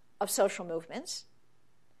principles of social movements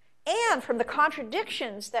and from the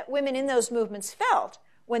contradictions that women in those movements felt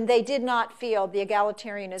when they did not feel the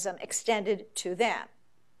egalitarianism extended to them.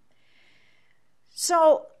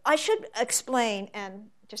 So I should explain,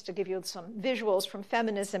 and just to give you some visuals from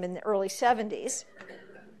feminism in the early 70s,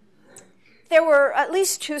 there were at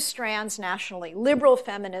least 2 strands nationally, liberal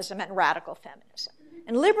feminism and radical feminism.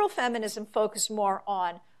 And liberal feminism focused more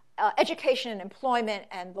on education and employment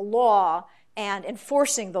and the law and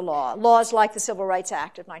enforcing the law. Laws like the Civil Rights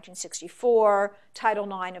Act of 1964, Title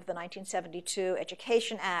IX of the 1972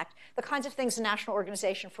 Education Act, the kinds of things the National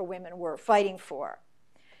Organization for Women were fighting for.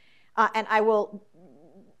 And I will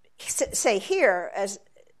say here, as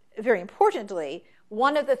very importantly,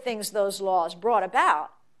 one of the things those laws brought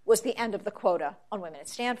about was the end of the quota on women at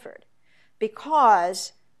Stanford,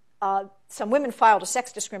 because some women filed a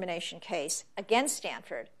sex discrimination case against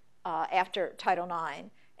Stanford after Title IX.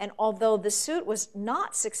 And although the suit was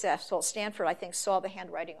not successful, Stanford, I think, saw the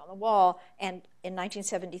handwriting on the wall and in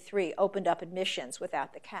 1973 opened up admissions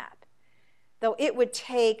without the cap. Though it would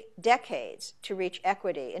take decades to reach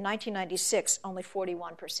equity, in 1996, only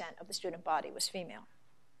 41% of the student body was female.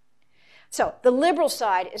 So the liberal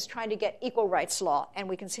side is trying to get equal rights law, and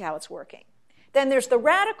we can see how it's working. Then there's the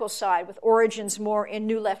radical side with origins more in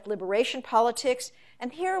New Left liberation politics.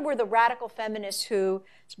 And here were the radical feminists whose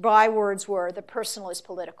bywords were the personal is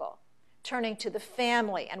political, turning to the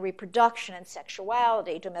family and reproduction and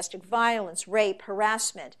sexuality, domestic violence, rape,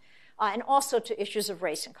 harassment, and also to issues of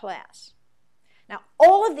race and class. Now,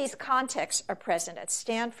 all of these contexts are present at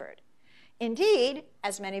Stanford. Indeed,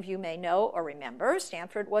 as many of you may know or remember,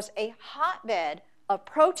 Stanford was a hotbed of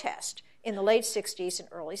protest in the late 60s and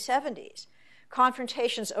early 70s.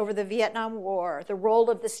 Confrontations over the Vietnam War, the role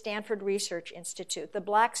of the Stanford Research Institute, the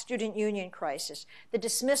Black Student Union crisis, the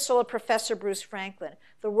dismissal of Professor Bruce Franklin,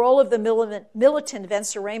 the role of the militant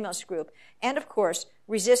Venceremos group, and, of course,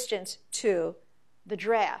 resistance to the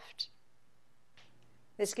draft.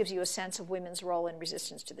 This gives you a sense of women's role in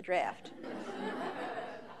resistance to the draft.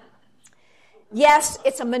 Yes,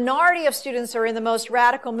 it's a minority of students who are in the most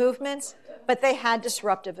radical movements, but they had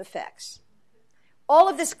disruptive effects. All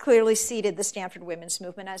of this clearly seeded the Stanford women's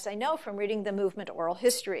movement, as I know from reading the movement oral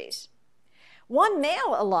histories. One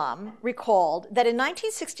male alum recalled that in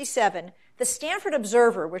 1967, the Stanford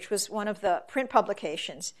Observer, which was one of the print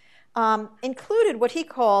publications, included what he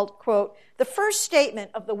called, quote, the first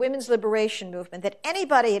statement of the women's liberation movement that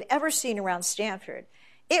anybody had ever seen around Stanford.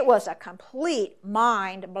 It was a complete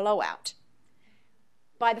mind blowout.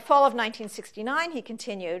 By the fall of 1969, he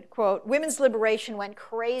continued, quote, women's liberation went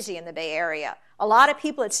crazy in the Bay Area. A lot of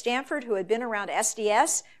people at Stanford who had been around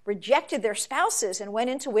SDS rejected their spouses and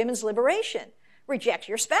went into women's liberation. Reject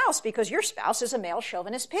your spouse because your spouse is a male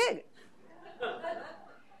chauvinist pig.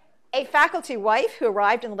 A faculty wife who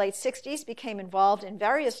arrived in the late 60s became involved in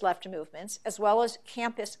various left movements, as well as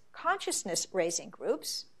campus consciousness-raising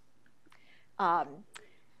groups. Don't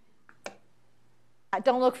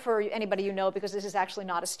look for anybody you know, because this is actually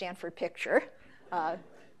not a Stanford picture.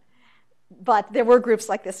 But there were groups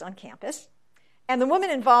like this on campus. And the women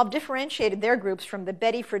involved differentiated their groups from the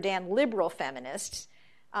Betty Friedan liberal feminists.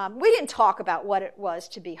 We didn't talk about what it was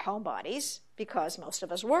to be homebodies, because most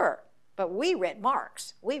of us were. But we read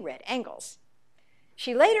Marx. We read Engels.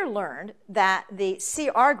 She later learned that the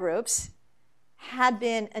CR groups had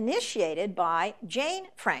been initiated by Jane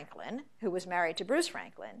Franklin, who was married to Bruce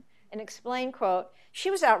Franklin, and explained, quote,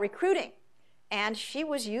 she was out recruiting, and she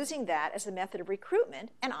was using that as a method of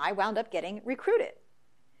recruitment, and I wound up getting recruited.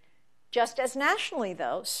 Just as nationally,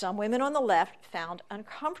 though, some women on the left found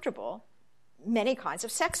uncomfortable many kinds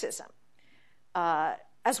of sexism.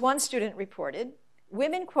 As one student reported,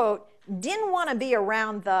 women, quote, didn't want to be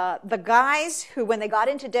around the guys who, when they got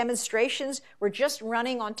into demonstrations, were just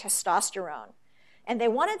running on testosterone. And they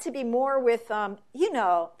wanted to be more with, the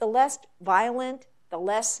less violent, the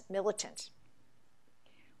less militant.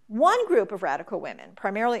 One group of radical women,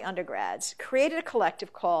 primarily undergrads, created a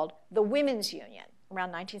collective called the Women's Union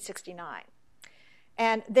around 1969.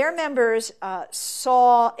 And their members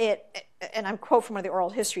saw it, and I'm quote from one of the oral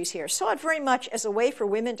histories here, saw it very much as a way for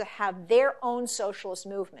women to have their own socialist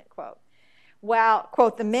movement, quote. While,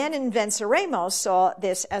 quote, the men in Venceremos saw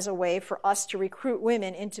this as a way for us to recruit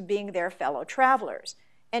women into being their fellow travelers.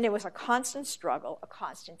 And it was a constant struggle, a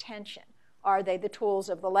constant tension. Are they the tools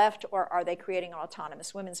of the left, or are they creating an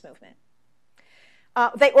autonomous women's movement?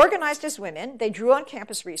 They organized as women. They drew on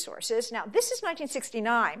campus resources. Now, this is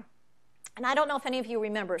 1969. And I don't know if any of you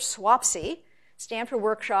remember SWOPSY, Stanford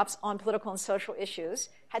Workshops on Political and Social Issues,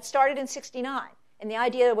 had started in 69. And the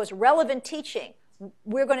idea was relevant teaching.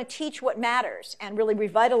 We're going to teach what matters and really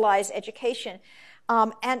revitalize education.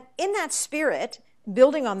 And in that spirit,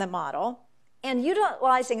 building on the model and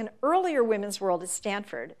utilizing an earlier women's world at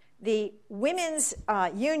Stanford, the Women's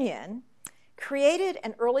Union created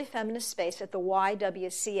an early feminist space at the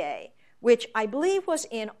YWCA, which I believe was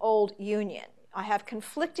in Old Union. I have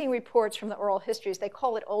conflicting reports from the oral histories. They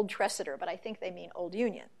call it Old Tresidder, but I think they mean Old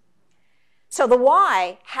Union. So the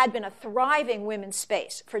Y had been a thriving women's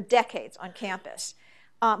space for decades on campus,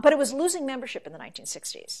 but it was losing membership in the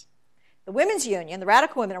 1960s. The Women's Union, the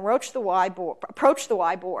radical women, approached the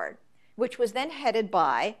Y board, which was then headed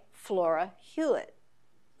by Flora Hewlett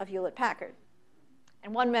of Hewlett-Packard.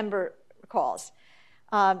 And one member recalls,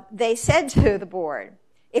 they said to the board,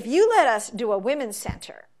 if you let us do a women's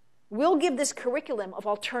center, we'll give this curriculum of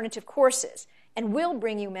alternative courses, and we'll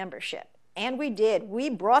bring you membership. And we did. We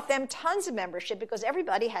brought them tons of membership because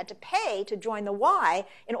everybody had to pay to join the Y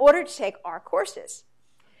in order to take our courses.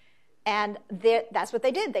 And that's what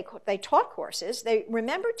they did. They taught courses. They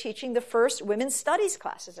remember teaching the first women's studies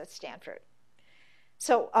classes at Stanford.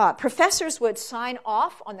 So professors would sign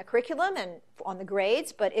off on the curriculum and on the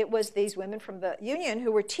grades, but it was these women from the union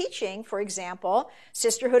who were teaching, for example,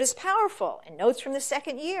 Sisterhood is Powerful and Notes from the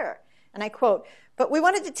Second Year. And I quote, but we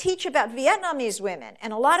wanted to teach about Vietnamese women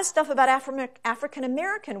and a lot of stuff about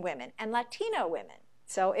African-American women and Latino women.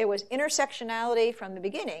 So it was intersectionality from the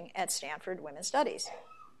beginning at Stanford Women's Studies.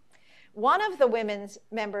 One of the women's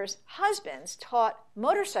members' husbands taught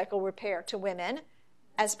motorcycle repair to women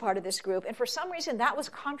as part of this group, and for some reason that was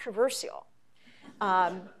controversial.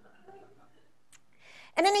 In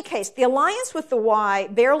any case, the alliance with the Y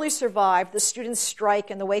barely survived the students'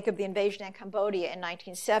 strike in the wake of the invasion in Cambodia in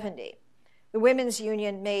 1970. The Women's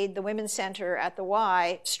Union made the Women's Center at the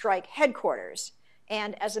Y strike headquarters,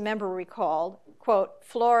 and as a member recalled, quote,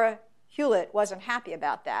 Flora Hewlett wasn't happy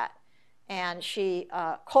about that, and she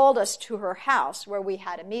called us to her house where we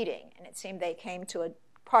had a meeting, and it seemed they came to a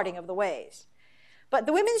parting of the ways. But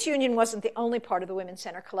the Women's Union wasn't the only part of the Women's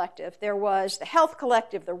Center Collective. There was the Health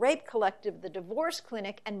Collective, the Rape Collective, the Divorce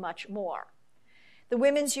Clinic, and much more. The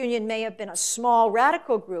Women's Union may have been a small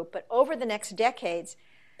radical group, but over the next decades,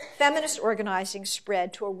 feminist organizing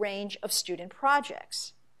spread to a range of student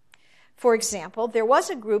projects. For example, there was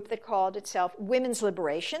a group that called itself Women's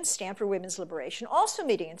Liberation, Stanford Women's Liberation, also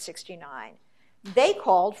meeting in 1969. They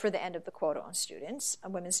called for the end of the quota on students,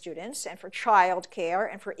 women students, and for child care,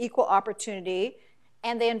 and for equal opportunity,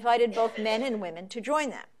 and they invited both men and women to join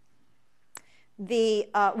them. The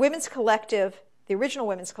Women's Collective, the original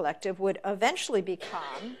Women's Collective, would eventually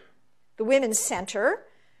become the Women's Center,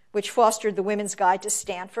 which fostered the Women's Guide to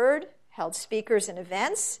Stanford, held speakers and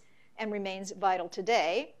events, and remains vital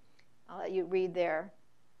today. I'll let you read there.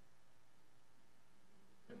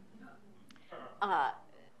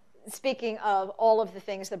 Speaking of all of the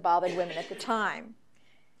things that bothered women at the time.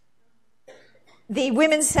 The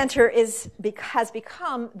Women's Center has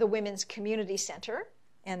become the Women's Community Center,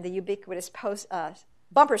 and the ubiquitous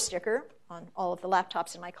bumper sticker on all of the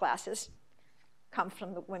laptops in my classes comes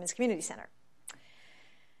from the Women's Community Center.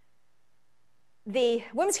 The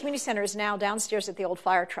Women's Community Center is now downstairs at the old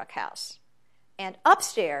fire truck house. And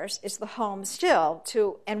upstairs is the home still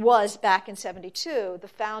to, and was back in 72, the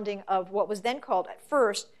founding of what was then called at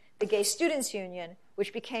first the Gay Students Union,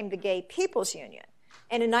 which became the Gay People's Union.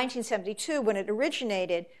 And in 1972, when it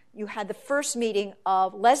originated, you had the first meeting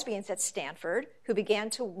of lesbians at Stanford who began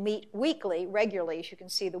to meet weekly, regularly. As you can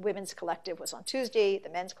see, the women's collective was on Tuesday, the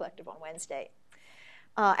men's collective on Wednesday.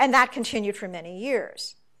 And that continued for many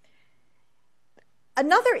years.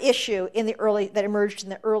 Another issue that emerged in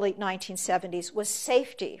the early 1970s was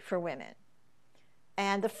safety for women.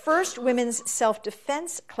 And the first women's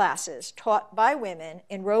self-defense classes taught by women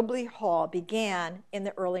in Robley Hall began in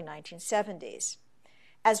the early 1970s.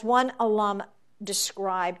 As one alum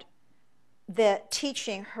described the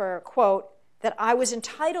teaching her, quote, that I was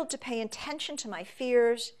entitled to pay attention to my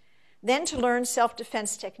fears, then to learn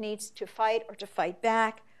self-defense techniques to fight or to fight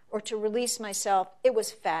back or to release myself. It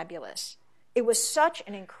was fabulous. It was such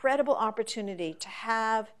an incredible opportunity to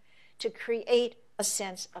have, to create a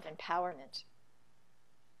sense of empowerment.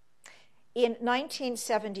 In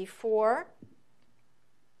 1974,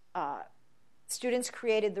 students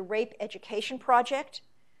created the Rape Education Project,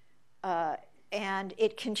 and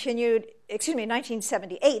it continued, in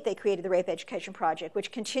 1978, they created the Rape Education Project,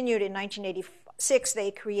 which continued in 1986. They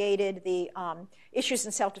created the Issues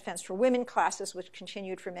in Self-Defense for Women classes, which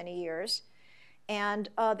continued for many years. And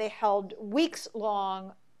they held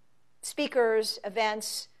weeks-long speakers,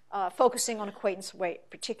 events, focusing on acquaintance rape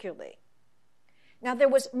particularly. Now, there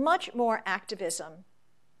was much more activism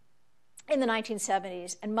in the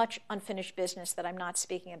 1970s and much unfinished business that I'm not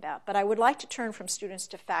speaking about, but I would like to turn from students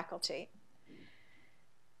to faculty.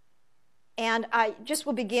 And I just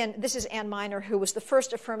will begin. This is Ann Miner, who was the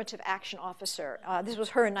first affirmative action officer. This was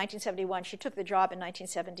her in 1971. She took the job in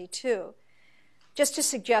 1972. Just to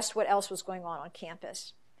suggest what else was going on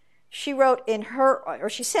campus. She said in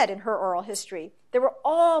her oral history, there were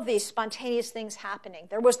all these spontaneous things happening.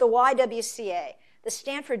 There was the YWCA, the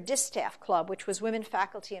Stanford Distaff Club, which was women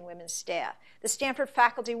faculty and women's staff, the Stanford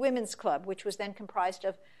Faculty Women's Club, which was then comprised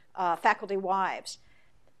of faculty wives.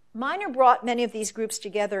 Miner brought many of these groups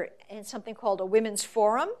together in something called a women's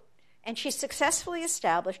forum, and she successfully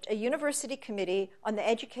established a university committee on the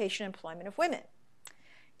education and employment of women.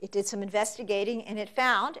 It did some investigating, and it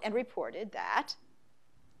found and reported that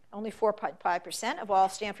only 4.5% of all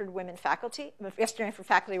Stanford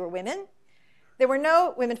faculty were women. There were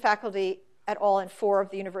no women faculty at all in 4 of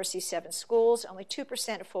the university's 7 schools. Only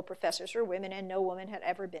 2% of full professors were women, and no woman had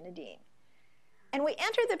ever been a dean. And we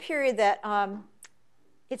entered the period that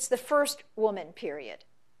it's the first woman period,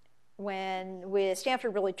 when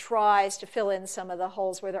Stanford really tries to fill in some of the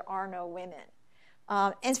holes where there are no women.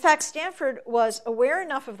 In fact, Stanford was aware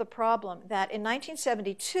enough of the problem that in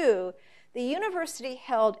 1972, the university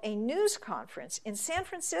held a news conference in San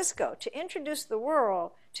Francisco to introduce the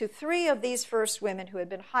world to 3 of these first women who had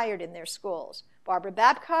been hired in their schools. Barbara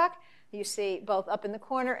Babcock, you see both up in the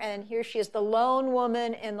corner, and here she is, the lone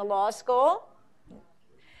woman in the law school.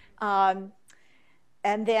 And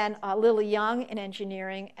then Lily Young in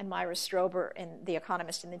engineering, and Myra Strober, the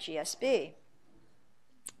economist in the GSB.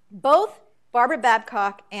 Both Barbara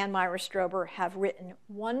Babcock and Myra Strober have written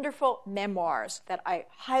wonderful memoirs that I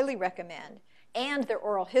highly recommend, and their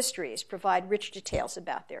oral histories provide rich details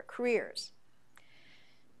about their careers.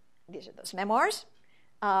 These are those memoirs.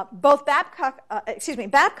 Babcock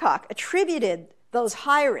attributed those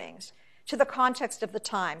hirings to the context of the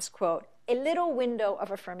times, quote, a little window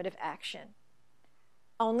of affirmative action.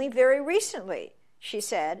 Only very recently, she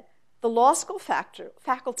said, the law school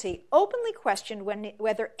faculty openly questioned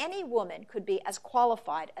whether any woman could be as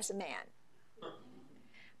qualified as a man.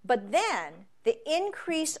 But then, the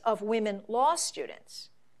increase of women law students,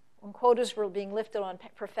 when quotas were being lifted on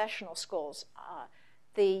professional schools,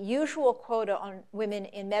 the usual quota on women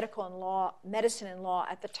in medicine and law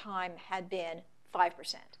at the time had been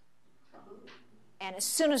 5%. And as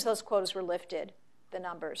soon as those quotas were lifted, the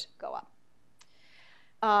numbers go up.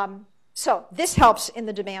 So this helps in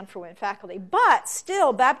the demand for women faculty. But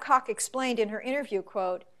still, Babcock explained in her interview,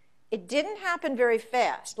 quote, it didn't happen very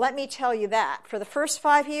fast. Let me tell you that. For the first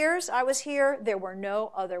 5 years I was here, there were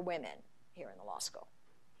no other women here in the law school.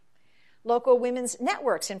 Local women's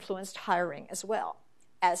networks influenced hiring as well,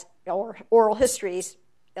 as oral histories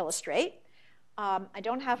illustrate. I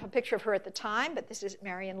don't have a picture of her at the time, but this is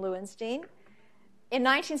Marian Lewenstein. In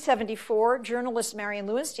 1974, journalist Marion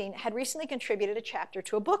Lewinstein had recently contributed a chapter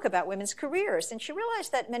to a book about women's careers, and she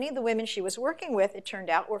realized that many of the women she was working with, it turned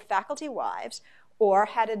out, were faculty wives or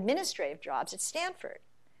had administrative jobs at Stanford.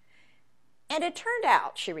 And it turned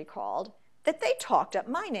out, she recalled, that they talked up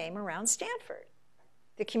my name around Stanford.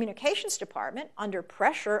 The communications department, under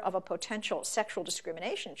pressure of a potential sexual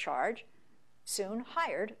discrimination charge, soon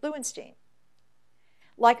hired Lewinstein.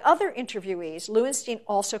 Like other interviewees, Lewinstein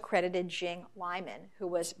also credited Jing Lyman, who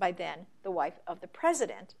was by then the wife of the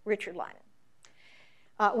president, Richard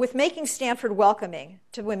Lyman, with making Stanford welcoming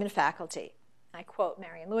to women faculty. I quote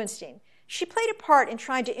Marion Lewinstein, "She played a part in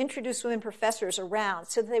trying to introduce women professors around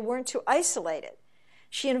so that they weren't too isolated.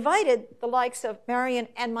 She invited the likes of Marion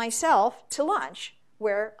and myself to lunch,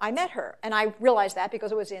 where I met her, and I realized that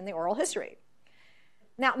because it was in the oral history."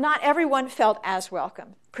 Now, not everyone felt as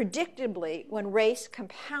welcome, predictably, when race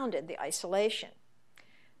compounded the isolation.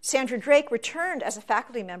 Sandra Drake returned as a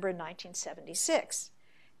faculty member in 1976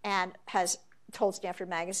 and has told Stanford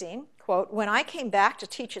Magazine, quote, "When I came back to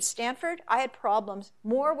teach at Stanford, I had problems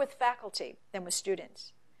more with faculty than with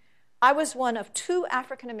students. I was one of 2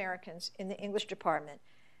 African Americans in the English department,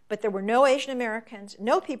 but there were no Asian Americans,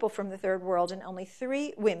 no people from the third world, and only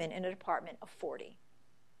 3 women in a department of 40.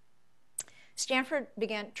 Stanford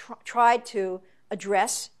tried to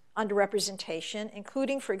address underrepresentation,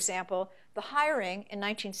 including, for example, the hiring in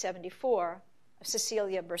 1974 of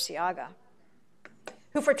Cecilia Burciaga,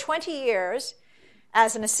 who for 20 years,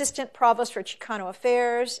 as an assistant provost for Chicano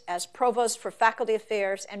Affairs, as provost for faculty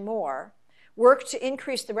affairs, and more, worked to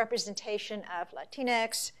increase the representation of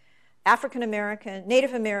Latinx, African American,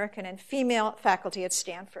 Native American, and female faculty at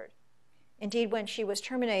Stanford. Indeed, when she was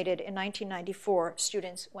terminated in 1994,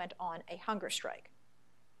 students went on a hunger strike.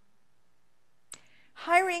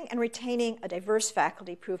 Hiring and retaining a diverse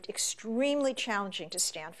faculty proved extremely challenging to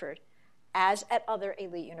Stanford, as at other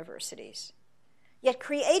elite universities. Yet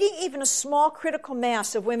creating even a small critical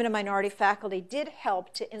mass of women and minority faculty did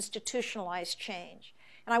help to institutionalize change.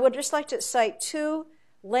 And I would just like to cite 2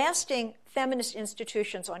 lasting feminist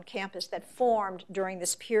institutions on campus that formed during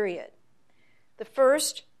this period. The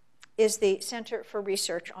first is the Center for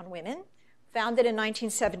Research on Women, founded in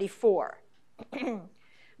 1974.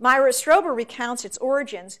 Myra Strober recounts its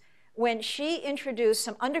origins when she introduced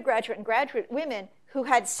some undergraduate and graduate women who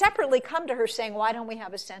had separately come to her saying, "Why don't we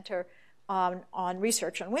have a center on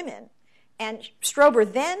research on women?" And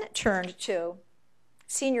Strober then turned to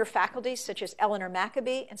senior faculty such as Eleanor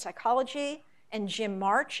Maccabee in psychology and Jim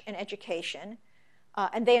March in education,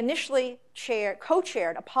 and they initially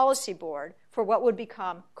co-chaired a policy board for what would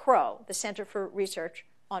become CROW, the Center for Research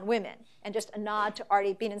on Women. And just a nod to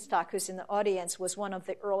Artie Bienenstock, who's in the audience, was one of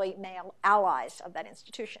the early male allies of that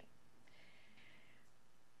institution.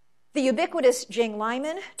 The ubiquitous Jing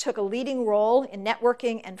Lyman took a leading role in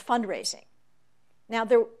networking and fundraising. Now,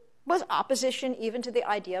 there was opposition even to the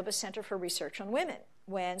idea of a Center for Research on Women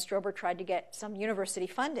when Strober tried to get some university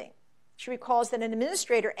funding. She recalls that an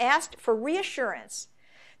administrator asked for reassurance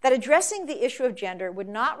that addressing the issue of gender would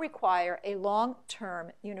not require a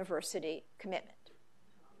long-term university commitment.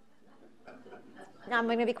 Now, I'm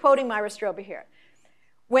going to be quoting Myra Strober here.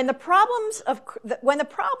 When the problems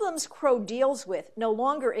Crow deals with no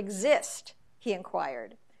longer exist, he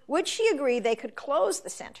inquired, would she agree they could close the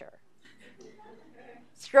center?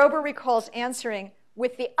 Strober recalls answering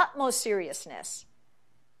with the utmost seriousness,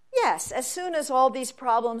 "Yes, as soon as all these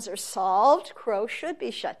problems are solved, Crow should be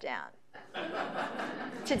shut down."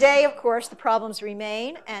 Today, of course, the problems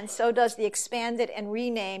remain, and so does the expanded and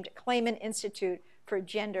renamed Clayman Institute for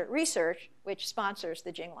Gender Research, which sponsors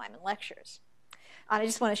the Jing Lyman Lectures. And I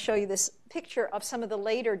just want to show you this picture of some of the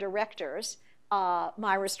later directors,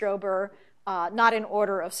 Myra Strober, not in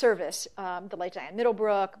order of service, the late Diane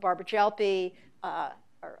Middlebrook, Barbara Jelpe,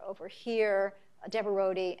 are over here, Deborah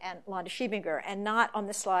Rohde, and Londa Schiebinger. And not on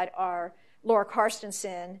this slide are Laura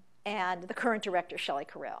Karstensen and the current director, Shelley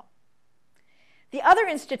Carell. The other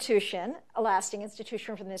institution, a lasting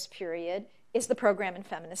institution from this period, is the program in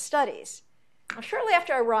feminist studies. Now, shortly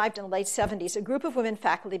after I arrived in the late 70s, a group of women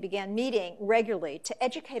faculty began meeting regularly to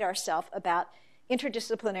educate ourselves about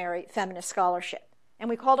interdisciplinary feminist scholarship. And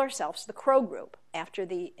we called ourselves the Crow Group, after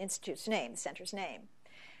the institute's name, the center's name.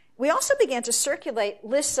 We also began to circulate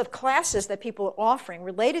lists of classes that people were offering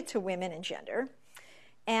related to women and gender.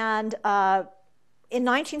 And in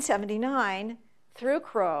 1979, through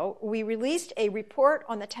Crow, we released a report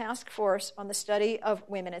on the task force on the study of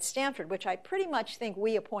women at Stanford, which I pretty much think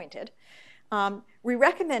we appointed. We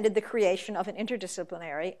recommended the creation of an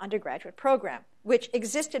interdisciplinary undergraduate program, which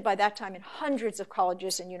existed by that time in hundreds of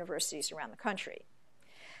colleges and universities around the country.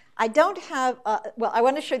 I don't have, well, I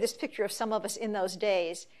want to show this picture of some of us in those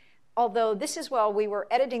days. Although this is while we were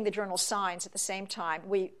editing the journal Signs at the same time.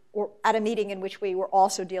 We were at a meeting in which we were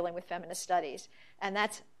also dealing with feminist studies. And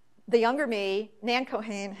that's the younger me. Nan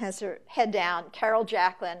Cohen has her head down, Carol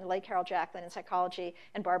Jacklin, late Carol Jacklin in psychology,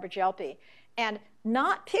 and Barbara Gelpi. And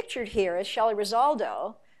not pictured here is Shelley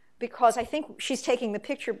Rosaldo, because I think she's taking the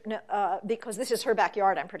picture because this is her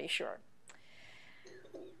backyard, I'm pretty sure.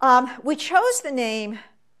 We chose the name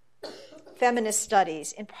Feminist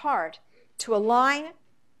Studies in part to align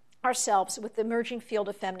ourselves with the emerging field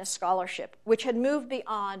of feminist scholarship, which had moved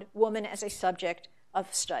beyond woman as a subject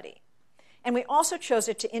of study. And we also chose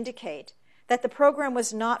it to indicate that the program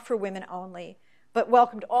was not for women only, but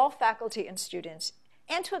welcomed all faculty and students,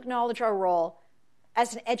 and to acknowledge our role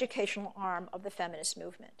as an educational arm of the feminist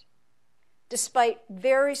movement. Despite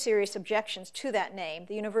very serious objections to that name,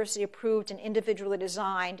 the university approved an individually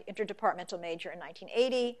designed interdepartmental major in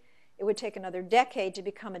 1980. It would take another decade to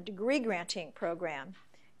become a degree-granting program.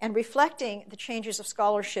 And reflecting the changes of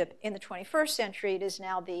scholarship in the 21st century, it is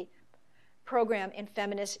now the program in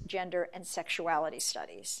feminist, gender, and sexuality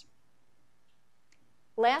studies.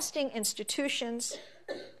 Lasting institutions,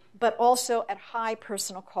 but also at high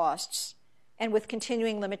personal costs and with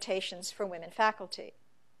continuing limitations for women faculty.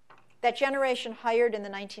 That generation hired in the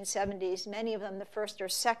 1970s, many of them the first or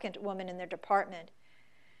second woman in their department,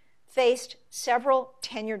 faced several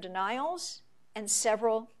tenure denials and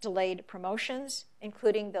several delayed promotions,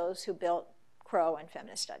 including those who built Crow and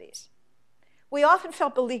feminist studies. We often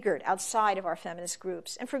felt beleaguered outside of our feminist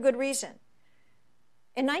groups, and for good reason.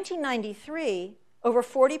 In 1993, over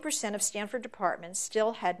 40% of Stanford departments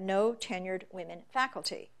still had no tenured women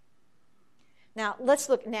faculty. Now, let's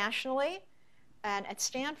look nationally and at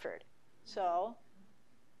Stanford. So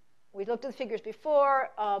we looked at the figures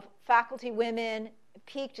before of faculty women. It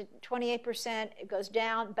peaked at 28%, it goes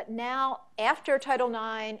down, but now after Title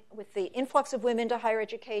IX, with the influx of women to higher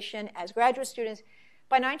education as graduate students,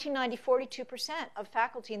 by 1990, 42% of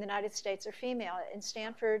faculty in the United States are female. In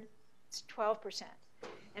Stanford, it's 12%.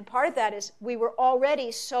 And part of that is we were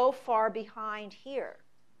already so far behind here.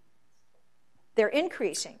 They're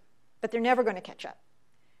increasing, but they're never going to catch up.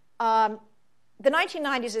 The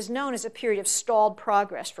 1990s is known as a period of stalled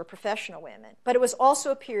progress for professional women, but it was also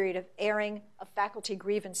a period of airing of faculty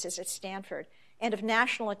grievances at Stanford and of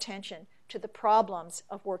national attention to the problems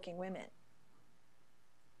of working women.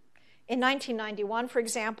 In 1991, for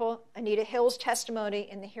example, Anita Hill's testimony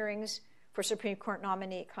in the hearings for Supreme Court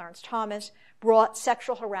nominee Clarence Thomas brought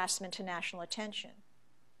sexual harassment to national attention.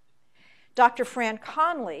 Dr. Fran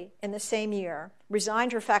Conley, in the same year,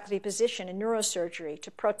 resigned her faculty position in neurosurgery to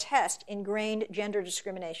protest ingrained gender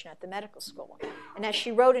discrimination at the medical school. And as she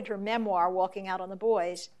wrote in her memoir, Walking Out on the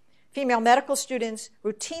Boys, female medical students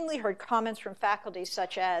routinely heard comments from faculty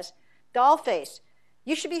such as, "Dollface,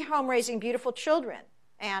 you should be home raising beautiful children,"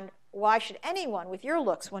 and "Why should anyone with your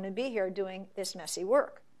looks want to be here doing this messy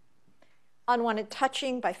work?" Unwanted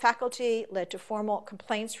touching by faculty led to formal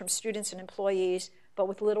complaints from students and employees, but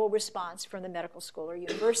with little response from the medical school or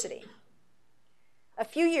university. A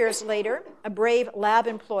few years later, a brave lab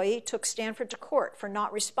employee took Stanford to court for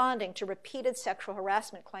not responding to repeated sexual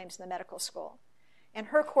harassment claims in the medical school. And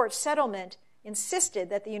her court settlement insisted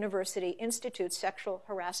that the university institute sexual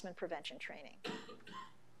harassment prevention training.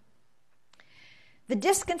 The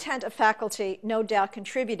discontent of faculty no doubt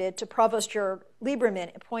contributed to Provost Georg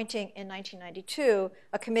Lieberman appointing in 1992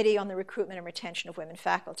 a committee on the recruitment and retention of women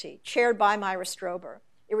faculty, chaired by Myra Strober.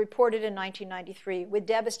 It reported in 1993 with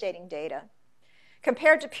devastating data.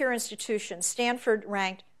 Compared to peer institutions, Stanford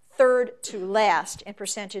ranked third to last in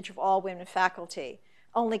percentage of all women faculty.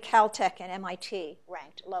 Only Caltech and MIT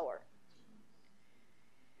ranked lower.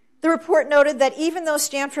 The report noted that even though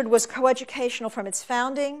Stanford was coeducational from its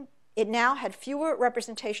founding, it now had fewer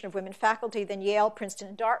representation of women faculty than Yale, Princeton,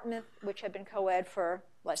 and Dartmouth, which had been co-ed for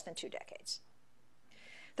less than 2 decades.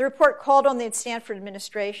 The report called on the Stanford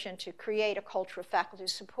administration to create a culture of faculty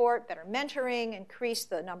support, better mentoring, increase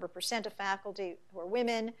the % of faculty who are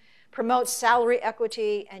women, promote salary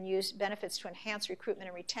equity, and use benefits to enhance recruitment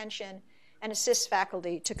and retention, and assist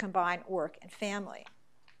faculty to combine work and family.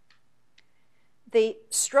 The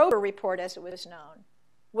Strober report, as it was known,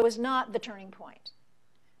 was not the turning point.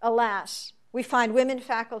 Alas, we find women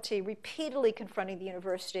faculty repeatedly confronting the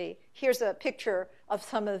university. Here's a picture of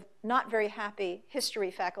some of not very happy history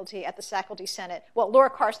faculty at the Faculty Senate. Well, Laura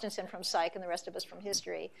Karstensen from Psych and the rest of us from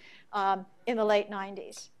history in the late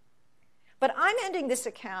 90s. But I'm ending this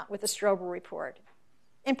account with the Strober report,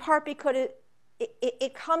 in part because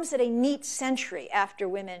it comes at a neat century after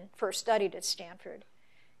women first studied at Stanford,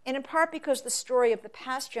 and in part because the story of the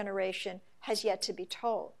past generation has yet to be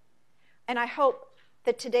told. And I hope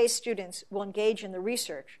that today's students will engage in the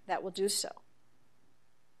research that will do so.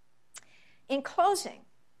 In closing,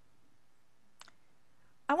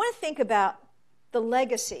 I want to think about the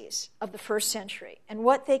legacies of the first century and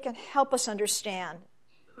what they can help us understand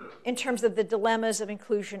in terms of the dilemmas of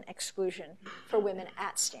inclusion, exclusion for women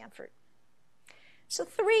at Stanford. So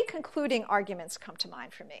 3 concluding arguments come to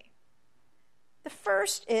mind for me. The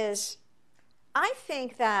first is, I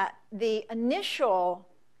think that the initial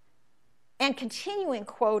and continuing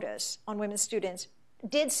quotas on women students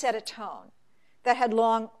did set a tone that had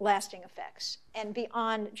long-lasting effects and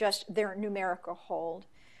beyond just their numerical hold.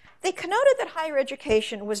 They connoted that higher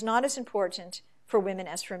education was not as important for women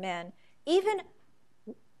as for men, even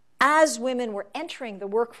as women were entering the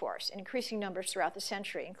workforce in increasing numbers throughout the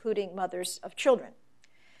century, including mothers of children.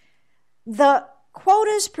 The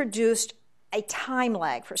quotas produced a time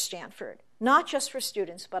lag for Stanford, not just for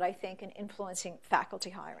students, but I think in influencing faculty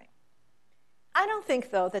hiring. I don't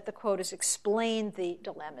think, though, that the quotas explained the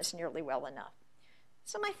dilemmas nearly well enough.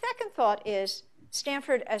 So my second thought is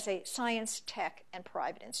Stanford as a science, tech, and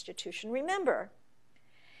private institution. Remember,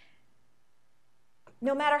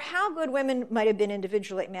 no matter how good women might have been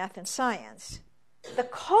individually at math and science, the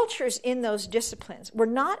cultures in those disciplines were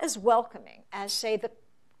not as welcoming as, say, the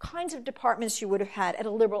kinds of departments you would have had at a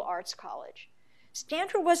liberal arts college.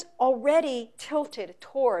 Stanford was already tilted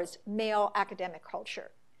towards male academic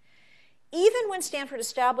culture. Even when Stanford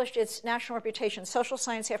established its national reputation in social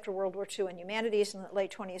science after World War II and humanities in the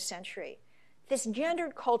late 20th century, this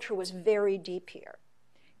gendered culture was very deep here.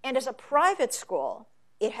 And as a private school,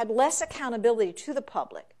 it had less accountability to the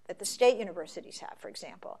public that the state universities have, for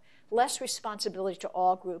example, less responsibility to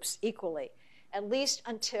all groups equally, at least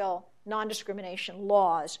until non-discrimination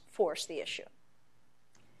laws forced the issue.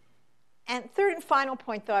 And third and final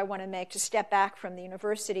point, though, I want to make to step back from the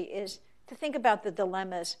university is to think about the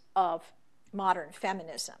dilemmas of modern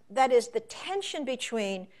feminism. That is, the tension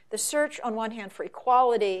between the search on one hand for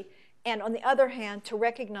equality and on the other hand to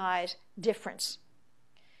recognize difference.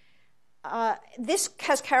 This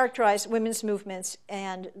has characterized women's movements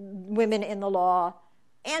and women in the law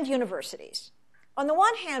and universities. On the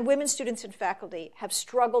one hand, women students and faculty have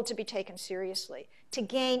struggled to be taken seriously, to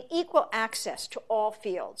gain equal access to all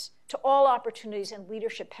fields, to all opportunities and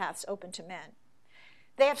leadership paths open to men.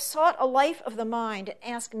 They have sought a life of the mind and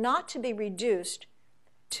ask not to be reduced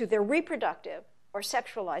to their reproductive or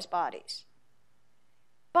sexualized bodies.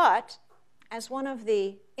 But, as one of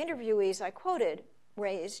the interviewees I quoted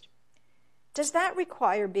raised, does that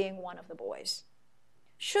require being one of the boys?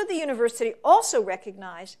 Should the university also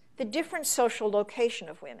recognize the different social location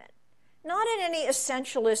of women, not in any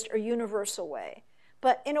essentialist or universal way,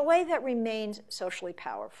 but in a way that remains socially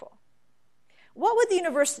powerful? What would the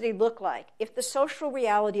university look like if the social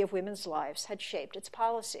reality of women's lives had shaped its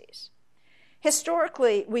policies?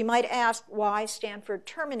 Historically, we might ask why Stanford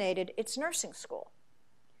terminated its nursing school,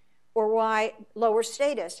 or why lower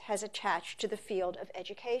status has attached to the field of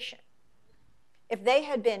education. If they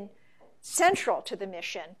had been central to the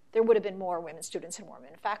mission, there would have been more women students and more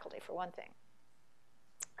women faculty, for one thing,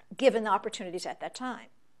 given the opportunities at that time.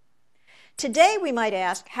 Today, we might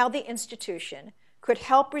ask how the institution could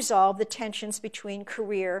help resolve the tensions between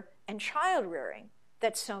career and child rearing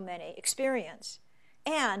that so many experience,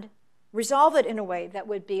 and resolve it in a way that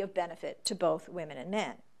would be of benefit to both women and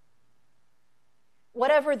men.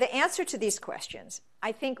 Whatever the answer to these questions,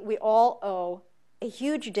 I think we all owe a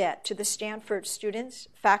huge debt to the Stanford students,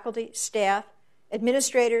 faculty, staff,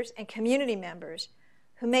 administrators, and community members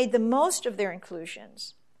who made the most of their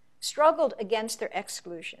inclusions, struggled against their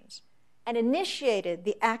exclusions, and initiated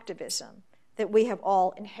the activism that we have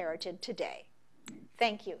all inherited today.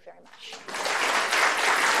 Thank you very much.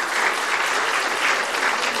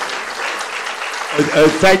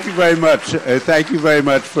 Thank you very much. Thank you very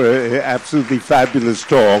much for an absolutely fabulous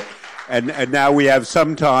talk. And now we have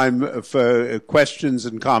some time for questions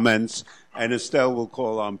and comments, and Estelle will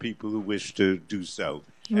call on people who wish to do so.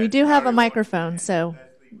 We do have a microphone, so.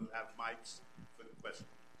 We'll have mics for the question.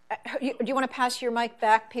 Do you want to pass your mic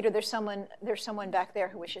back, Peter? There's someone back there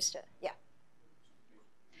who wishes to. Yeah.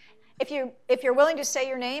 If you're willing to say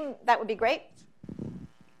your name, that would be great.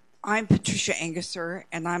 I'm Patricia Anguser,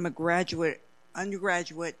 and I'm a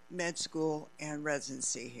undergraduate med school and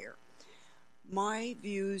residency here. My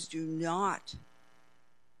views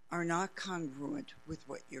are not congruent with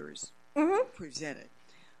what yours presented.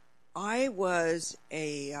 I was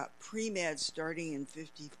a pre-med starting in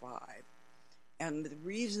 55, and the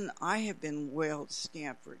reason I have been loyal to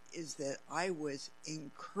Stanford is that I was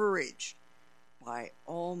encouraged by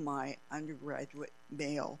all my undergraduate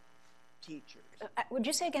male teachers. Would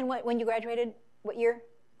you say again when you graduated? What year?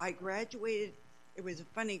 I graduated. It was a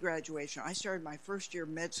funny graduation. I started my first year of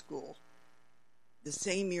med school the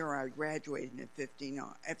same year I graduated in 59.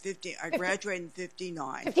 I graduated in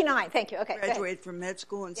 59. 59, thank you. Okay. Graduated from med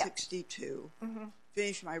school in 62.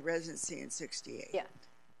 Finished my residency in 68. Yeah.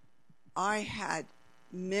 I had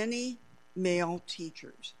many male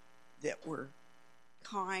teachers that were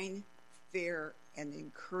kind, fair, and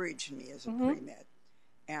encouraged me as a pre-med.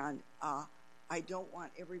 And I don't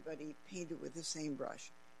want everybody painted with the same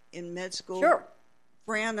brush. In med school, Sure.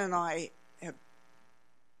 Fran and I have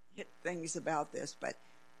hit things about this, but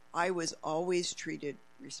I was always treated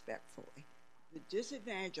respectfully. The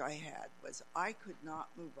disadvantage I had was I could not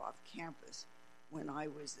move off campus when I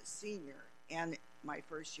was a senior and my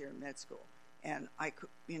first year in med school. And I could,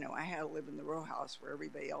 I had to live in the row house where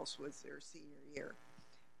everybody else was their senior year.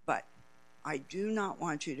 But I do not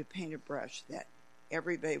want you to paint a brush that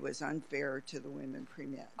everybody was unfair to the women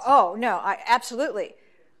pre-meds. Oh, no, absolutely.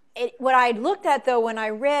 What I looked at, though, when I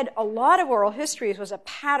read a lot of oral histories was a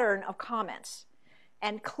pattern of comments.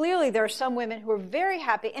 And clearly there are some women who were very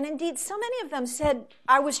happy. And indeed, so many of them said,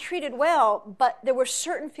 I was treated well, but there were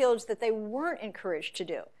certain fields that they weren't encouraged to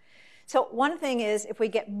do. So one thing is, if we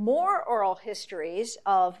get more oral histories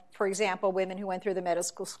of, for example, women who went through the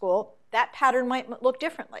medical school, that pattern might look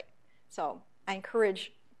differently. So I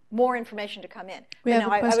encourage more information to come in. We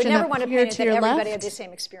have a question I would never want to paint it that everybody left. had the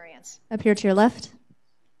same experience. Up here to your left.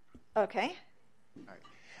 Okay.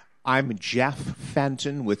 I'm Jeff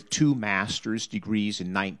Fenton with 2 master's degrees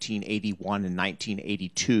in 1981 and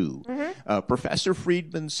 1982. Professor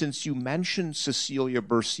Freedman, since you mentioned Cecilia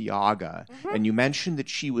Burciaga and you mentioned that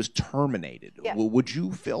she was terminated, would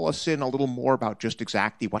you fill us in a little more about just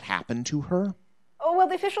exactly what happened to her? Oh, well,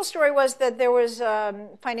 the official story was that there was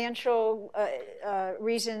financial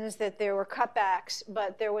reasons, that there were cutbacks,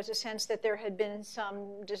 but there was a sense that there had been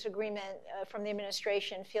some disagreement from the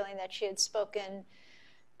administration, feeling that she had spoken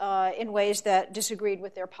in ways that disagreed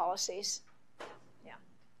with their policies. Yeah.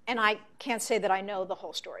 And I can't say that I know the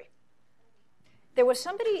whole story. There was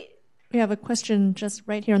somebody... We have a question just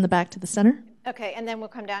right here in the back to the center. Okay, and then we'll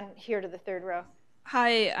come down here to the third row.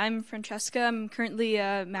 Hi, I'm Francesca. I'm currently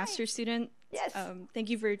a master's student. Yes. Thank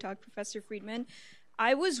you for your talk, Professor Freedman.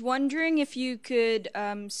 I was wondering if you could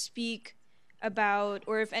speak about,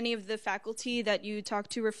 or if any of the faculty that you talked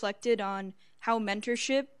to reflected on how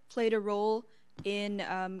mentorship played a role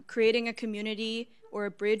in creating a community or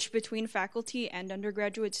a bridge between faculty and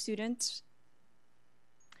undergraduate students.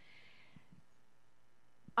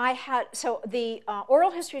 So the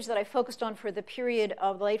oral histories that I focused on for the period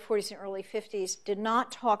of the late 40s and early 50s did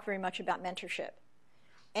not talk very much about mentorship.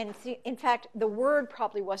 And in fact, the word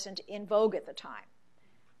probably wasn't in vogue at the time.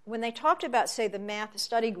 When they talked about, say, the math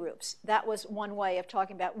study groups, that was one way of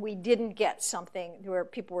talking about we didn't get something where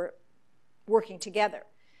people were working together.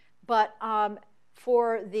 But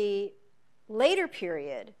for the later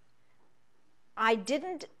period, I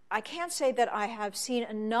can't say that I have seen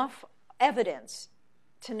enough evidence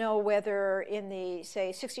to know whether in the,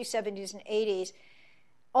 say, 60s, 70s, and 80s,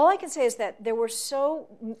 all I can say is that there were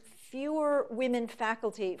so fewer women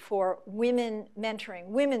faculty for women mentoring,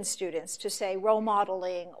 women students to say role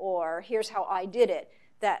modeling or here's how I did it,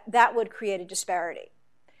 that would create a disparity.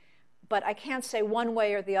 But I can't say one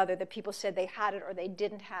way or the other that people said they had it or they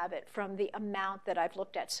didn't have it from the amount that I've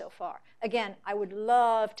looked at so far. Again, I would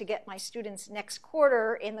love to get my students next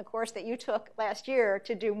quarter in the course that you took last year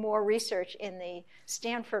to do more research in the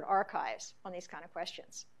Stanford archives on these kind of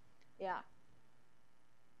questions. Yeah.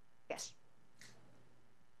 Yes.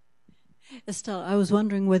 Estelle, I was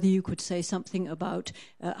wondering whether you could say something about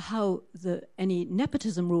how any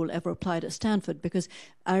nepotism rule ever applied at Stanford, because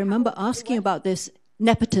I remember asking about this.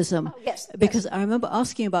 Nepotism, because I remember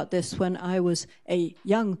asking about this when I was a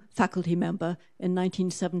young faculty member in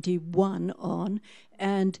 1971 on,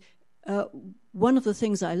 and one of the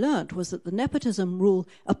things I learned was that the nepotism rule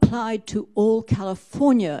applied to all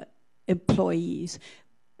California employees,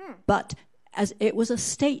 but as it was a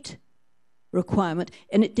state requirement,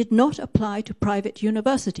 and it did not apply to private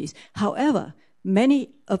universities. However, many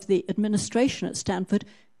of the administration at Stanford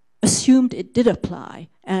assumed it did apply,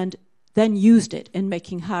 and then used it in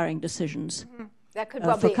making hiring decisions. That could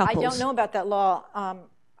well be. Couples. I don't know about that law.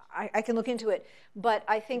 I can look into it. But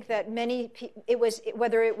I think that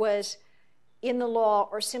whether it was in the law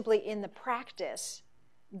or simply in the practice,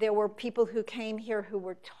 there were people who came here who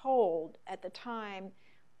were told at the time,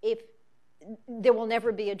 if there will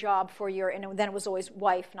never be a job for your, and then it was always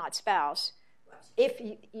wife, not spouse.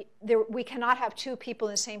 We cannot have 2 people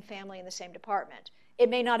in the same family in the same department. It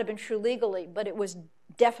may not have been true legally, but it was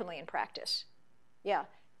definitely in practice. Yeah.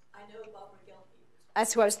 I know Barbara Gelke.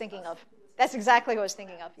 That's who I was thinking of. That's exactly who I was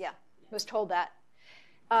thinking of, yeah. I was told that.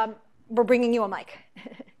 We're bringing you a mic.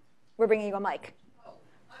 We're bringing you a mic.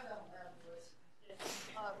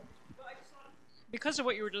 Because of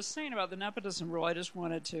what you were just saying about the nepotism rule, I just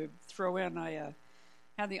wanted to throw in, I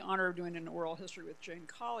had the honor of doing an oral history with Jane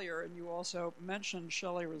Collier, and you also mentioned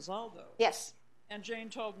Shelley Rosaldo. Yes. And Jane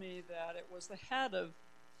told me that it was the head of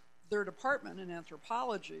their department in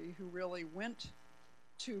anthropology who really went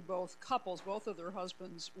to both couples. Both of their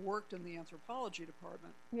husbands worked in the anthropology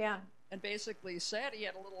department. Yeah. And basically said he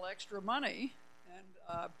had a little extra money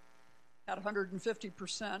and had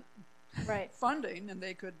 150% funding, and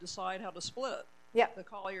they could decide how to split. Yeah. The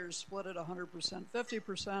Colliers split it 100%,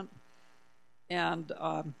 50%, and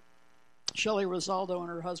Shelley Rosaldo and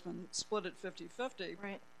her husband split it 50-50.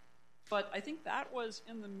 Right. But I think that was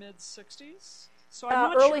in the mid-'60s. So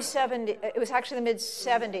I'm not early sure. 70s. It was actually the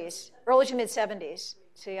mid-'70s, early to mid-'70s.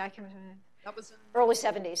 See, I can. That was in early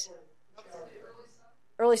 70s.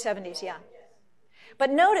 Early 70s, yeah.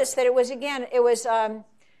 But notice that it was again. It was.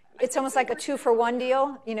 It's almost like a 2-for-1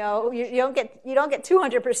 deal. You know, you don't get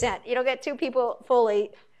 200%. You don't get two people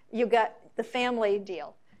fully. You get the family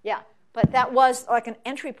deal. Yeah. But that was like an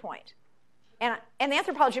entry point, and the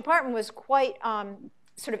anthropology department was quite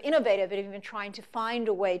sort of innovative in even trying to find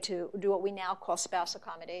a way to do what we now call spouse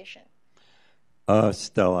accommodation.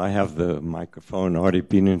 Stella, I have the microphone. Artie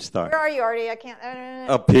Bienenstock. Where are you, Artie? I can't.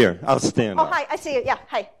 Up here. I'll stand up. Oh, hi. I see you. Yeah,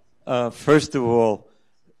 hi. First of all,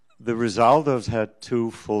 the Rosaldos had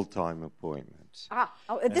 2 full-time appointments.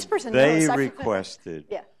 This person knows. They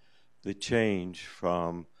requested the change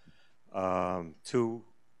from 2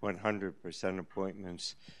 100%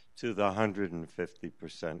 appointments to the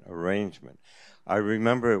 150% arrangement. I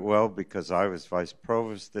remember it well because I was vice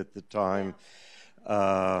provost at the time.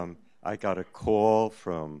 I got a call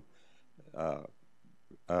from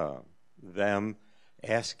them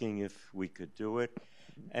asking if we could do it,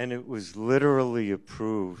 and it was literally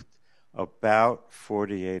approved about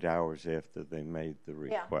 48 hours after they made the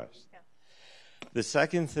request. Yeah. Yeah. The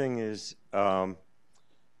second thing is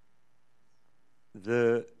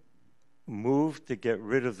the move to get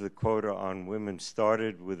rid of the quota on women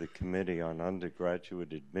started with a committee on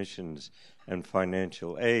undergraduate admissions and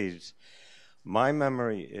financial aids. My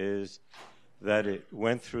memory is that it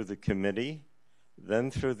went through the committee,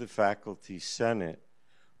 then through the faculty senate,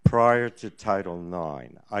 prior to Title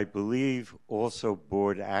IX. I believe also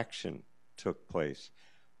board action took place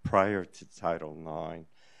prior to Title IX.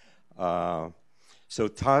 So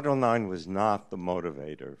Title IX was not the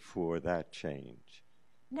motivator for that change.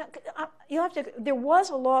 No, there was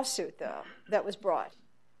a lawsuit, though, that was brought.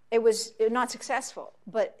 It was not successful,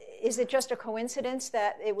 but is it just a coincidence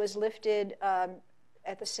that it was lifted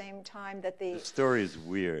at the same time that the... The story is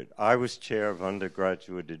weird. I was chair of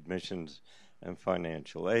undergraduate admissions and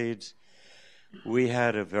financial aids. We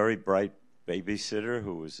had a very bright babysitter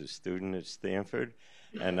who was a student at Stanford,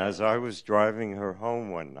 and as I was driving her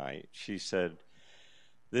home one night, she said,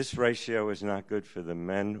 "This ratio is not good for the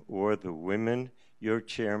men or the women. You're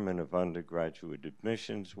chairman of undergraduate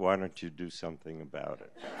admissions. Why don't you do something about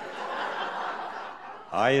it?"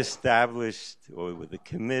 I established, or the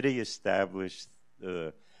committee established,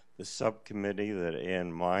 the subcommittee that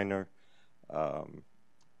Ann Miner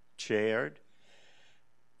chaired.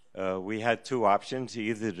 We had 2 options,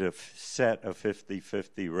 either to set a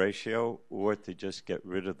 50-50 ratio or to just get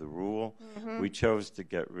rid of the rule. Mm-hmm. We chose to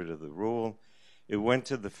get rid of the rule. It went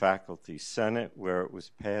to the faculty senate, where it was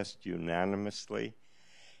passed unanimously.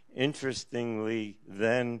 Interestingly,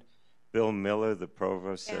 then Bill Miller, the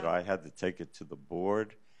provost, said I had to take it to the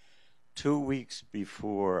board. 2 weeks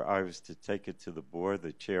before I was to take it to the board,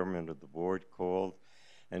 the chairman of the board called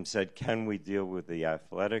and said, "Can we deal with the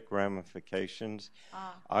athletic ramifications?"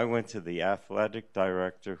 I went to the athletic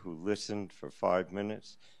director, who listened for 5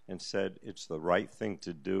 minutes and said, "It's the right thing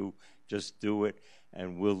to do. Just do it,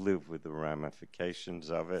 and we'll live with the ramifications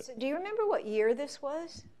of it." So do you remember what year this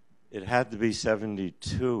was? It had to be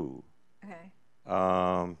 72. Okay.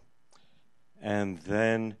 And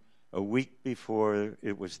then a week before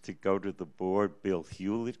it was to go to the board, Bill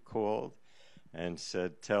Hewlett called and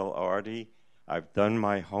said, "Tell Artie, I've done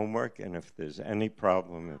my homework, and if there's any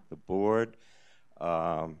problem at the board,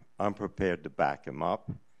 I'm prepared to back him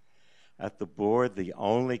up." At the board, the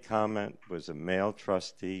only comment was a male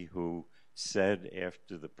trustee who said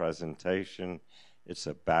after the presentation, "It's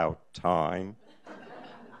about time."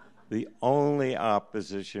 The only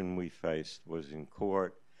opposition we faced was in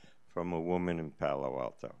court from a woman in Palo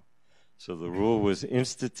Alto. So the rule was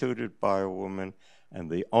instituted by a woman, and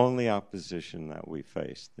the only opposition that we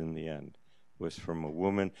faced in the end was from a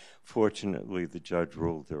woman. Fortunately, the judge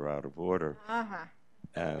ruled her out of order.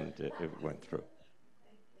 and it went through.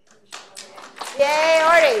 Yay,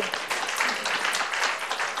 Artie.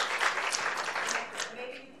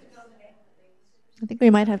 I think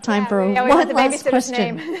we might have time for one last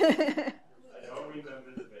question. I don't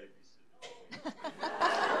remember the babysitter.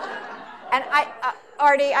 And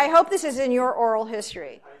Artie, I hope this is in your oral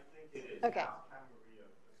history. I think it is. Okay.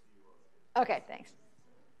 Okay, thanks.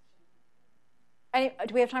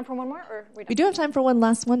 Do we have time for one more? Or we do have time for one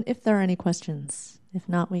last one, if there are any questions. If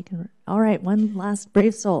not, we can... All right, one last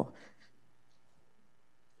brave soul.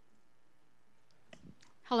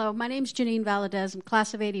 Hello, my name's Janine Valadez. I'm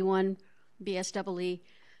class of 81, BSEE.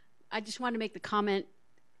 I just wanted to make the comment.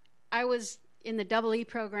 I was in the EE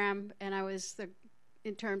program, and I was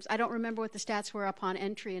I don't remember what the stats were upon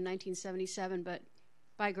entry in 1977, but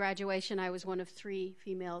by graduation, I was one of 3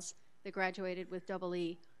 females that graduated with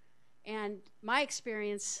EE. And my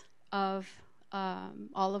experience of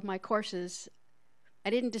all of my courses, I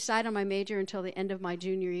didn't decide on my major until the end of my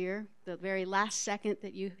junior year, the very last second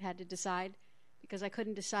that you had to decide, because I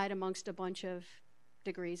couldn't decide amongst a bunch of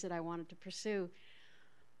degrees that I wanted to pursue.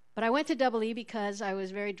 But I went to EE because I was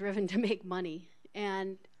very driven to make money.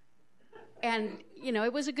 And you know,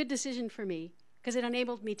 it was a good decision for me because it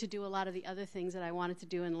enabled me to do a lot of the other things that I wanted to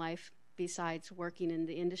do in life besides working in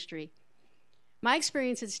the industry. My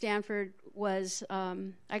experience at Stanford was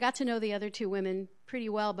I got to know the other 2 women pretty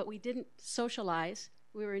well, but we didn't socialize.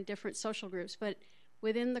 We were in different social groups. But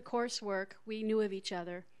within the coursework, we knew of each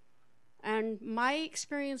other. And my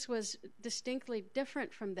experience was distinctly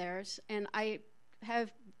different from theirs, and I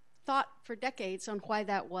have thought for decades on why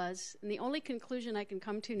that was. And the only conclusion I can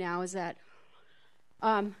come to now is that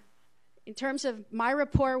in terms of my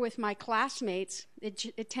rapport with my classmates,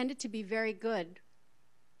 it tended to be very good.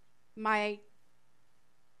 My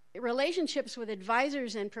relationships with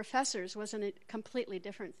advisors and professors was a completely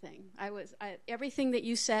different thing. Everything that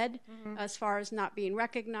you said, as far as not being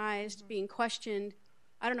recognized, being questioned,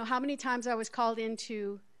 I don't know how many times I was called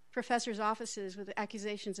into professors' offices with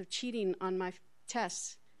accusations of cheating on my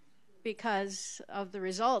tests because of the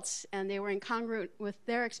results, and they were incongruent with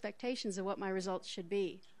their expectations of what my results should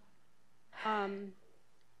be.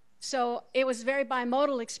 So it was a very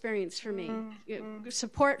bimodal experience for me.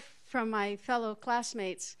 Support from my fellow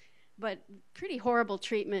classmates, but pretty horrible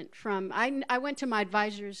treatment from... I went to my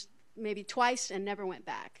advisors maybe twice and never went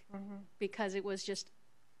back because it was just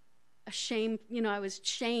a shame. You know, I was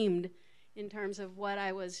shamed in terms of what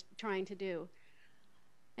I was trying to do.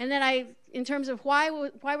 And then in terms of why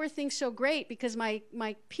were things so great, because my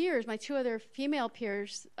peers, my 2 other female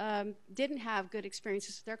peers, didn't have good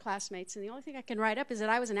experiences with their classmates. And the only thing I can write up is that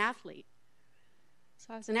I was an athlete.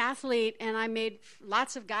 So I was an athlete, and I made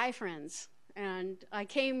lots of guy friends. And I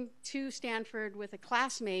came to Stanford with a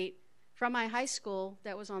classmate from my high school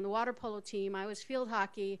that was on the water polo team. I was field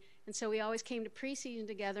hockey, and so we always came to preseason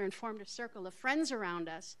together and formed a circle of friends around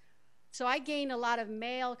us. So I gained a lot of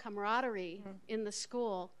male camaraderie in the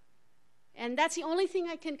school. And that's the only thing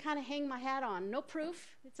I can kind of hang my hat on. No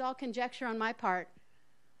proof. It's all conjecture on my part.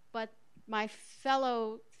 But my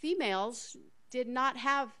fellow females did not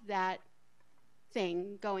have that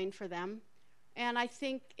thing going for them. And I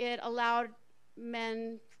think it allowed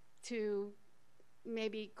men to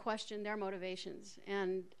maybe question their motivations.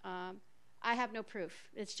 And I have no proof.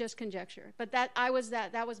 It's just conjecture. But that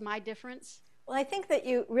was my difference. Well, I think that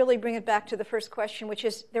you really bring it back to the first question, which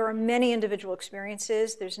is there are many individual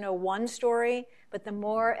experiences. There's no one story, but the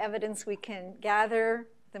more evidence we can gather,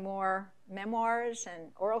 the more memoirs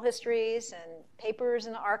and oral histories and papers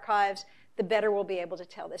in the archives, the better we'll be able to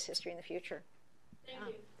tell this history in the future. Thank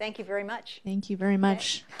you. Thank you very much. Thank you very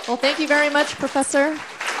much. Okay. Well, thank you very much, Professor.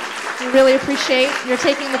 We really appreciate your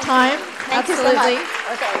taking the time. Thank you so much.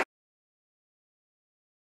 Okay.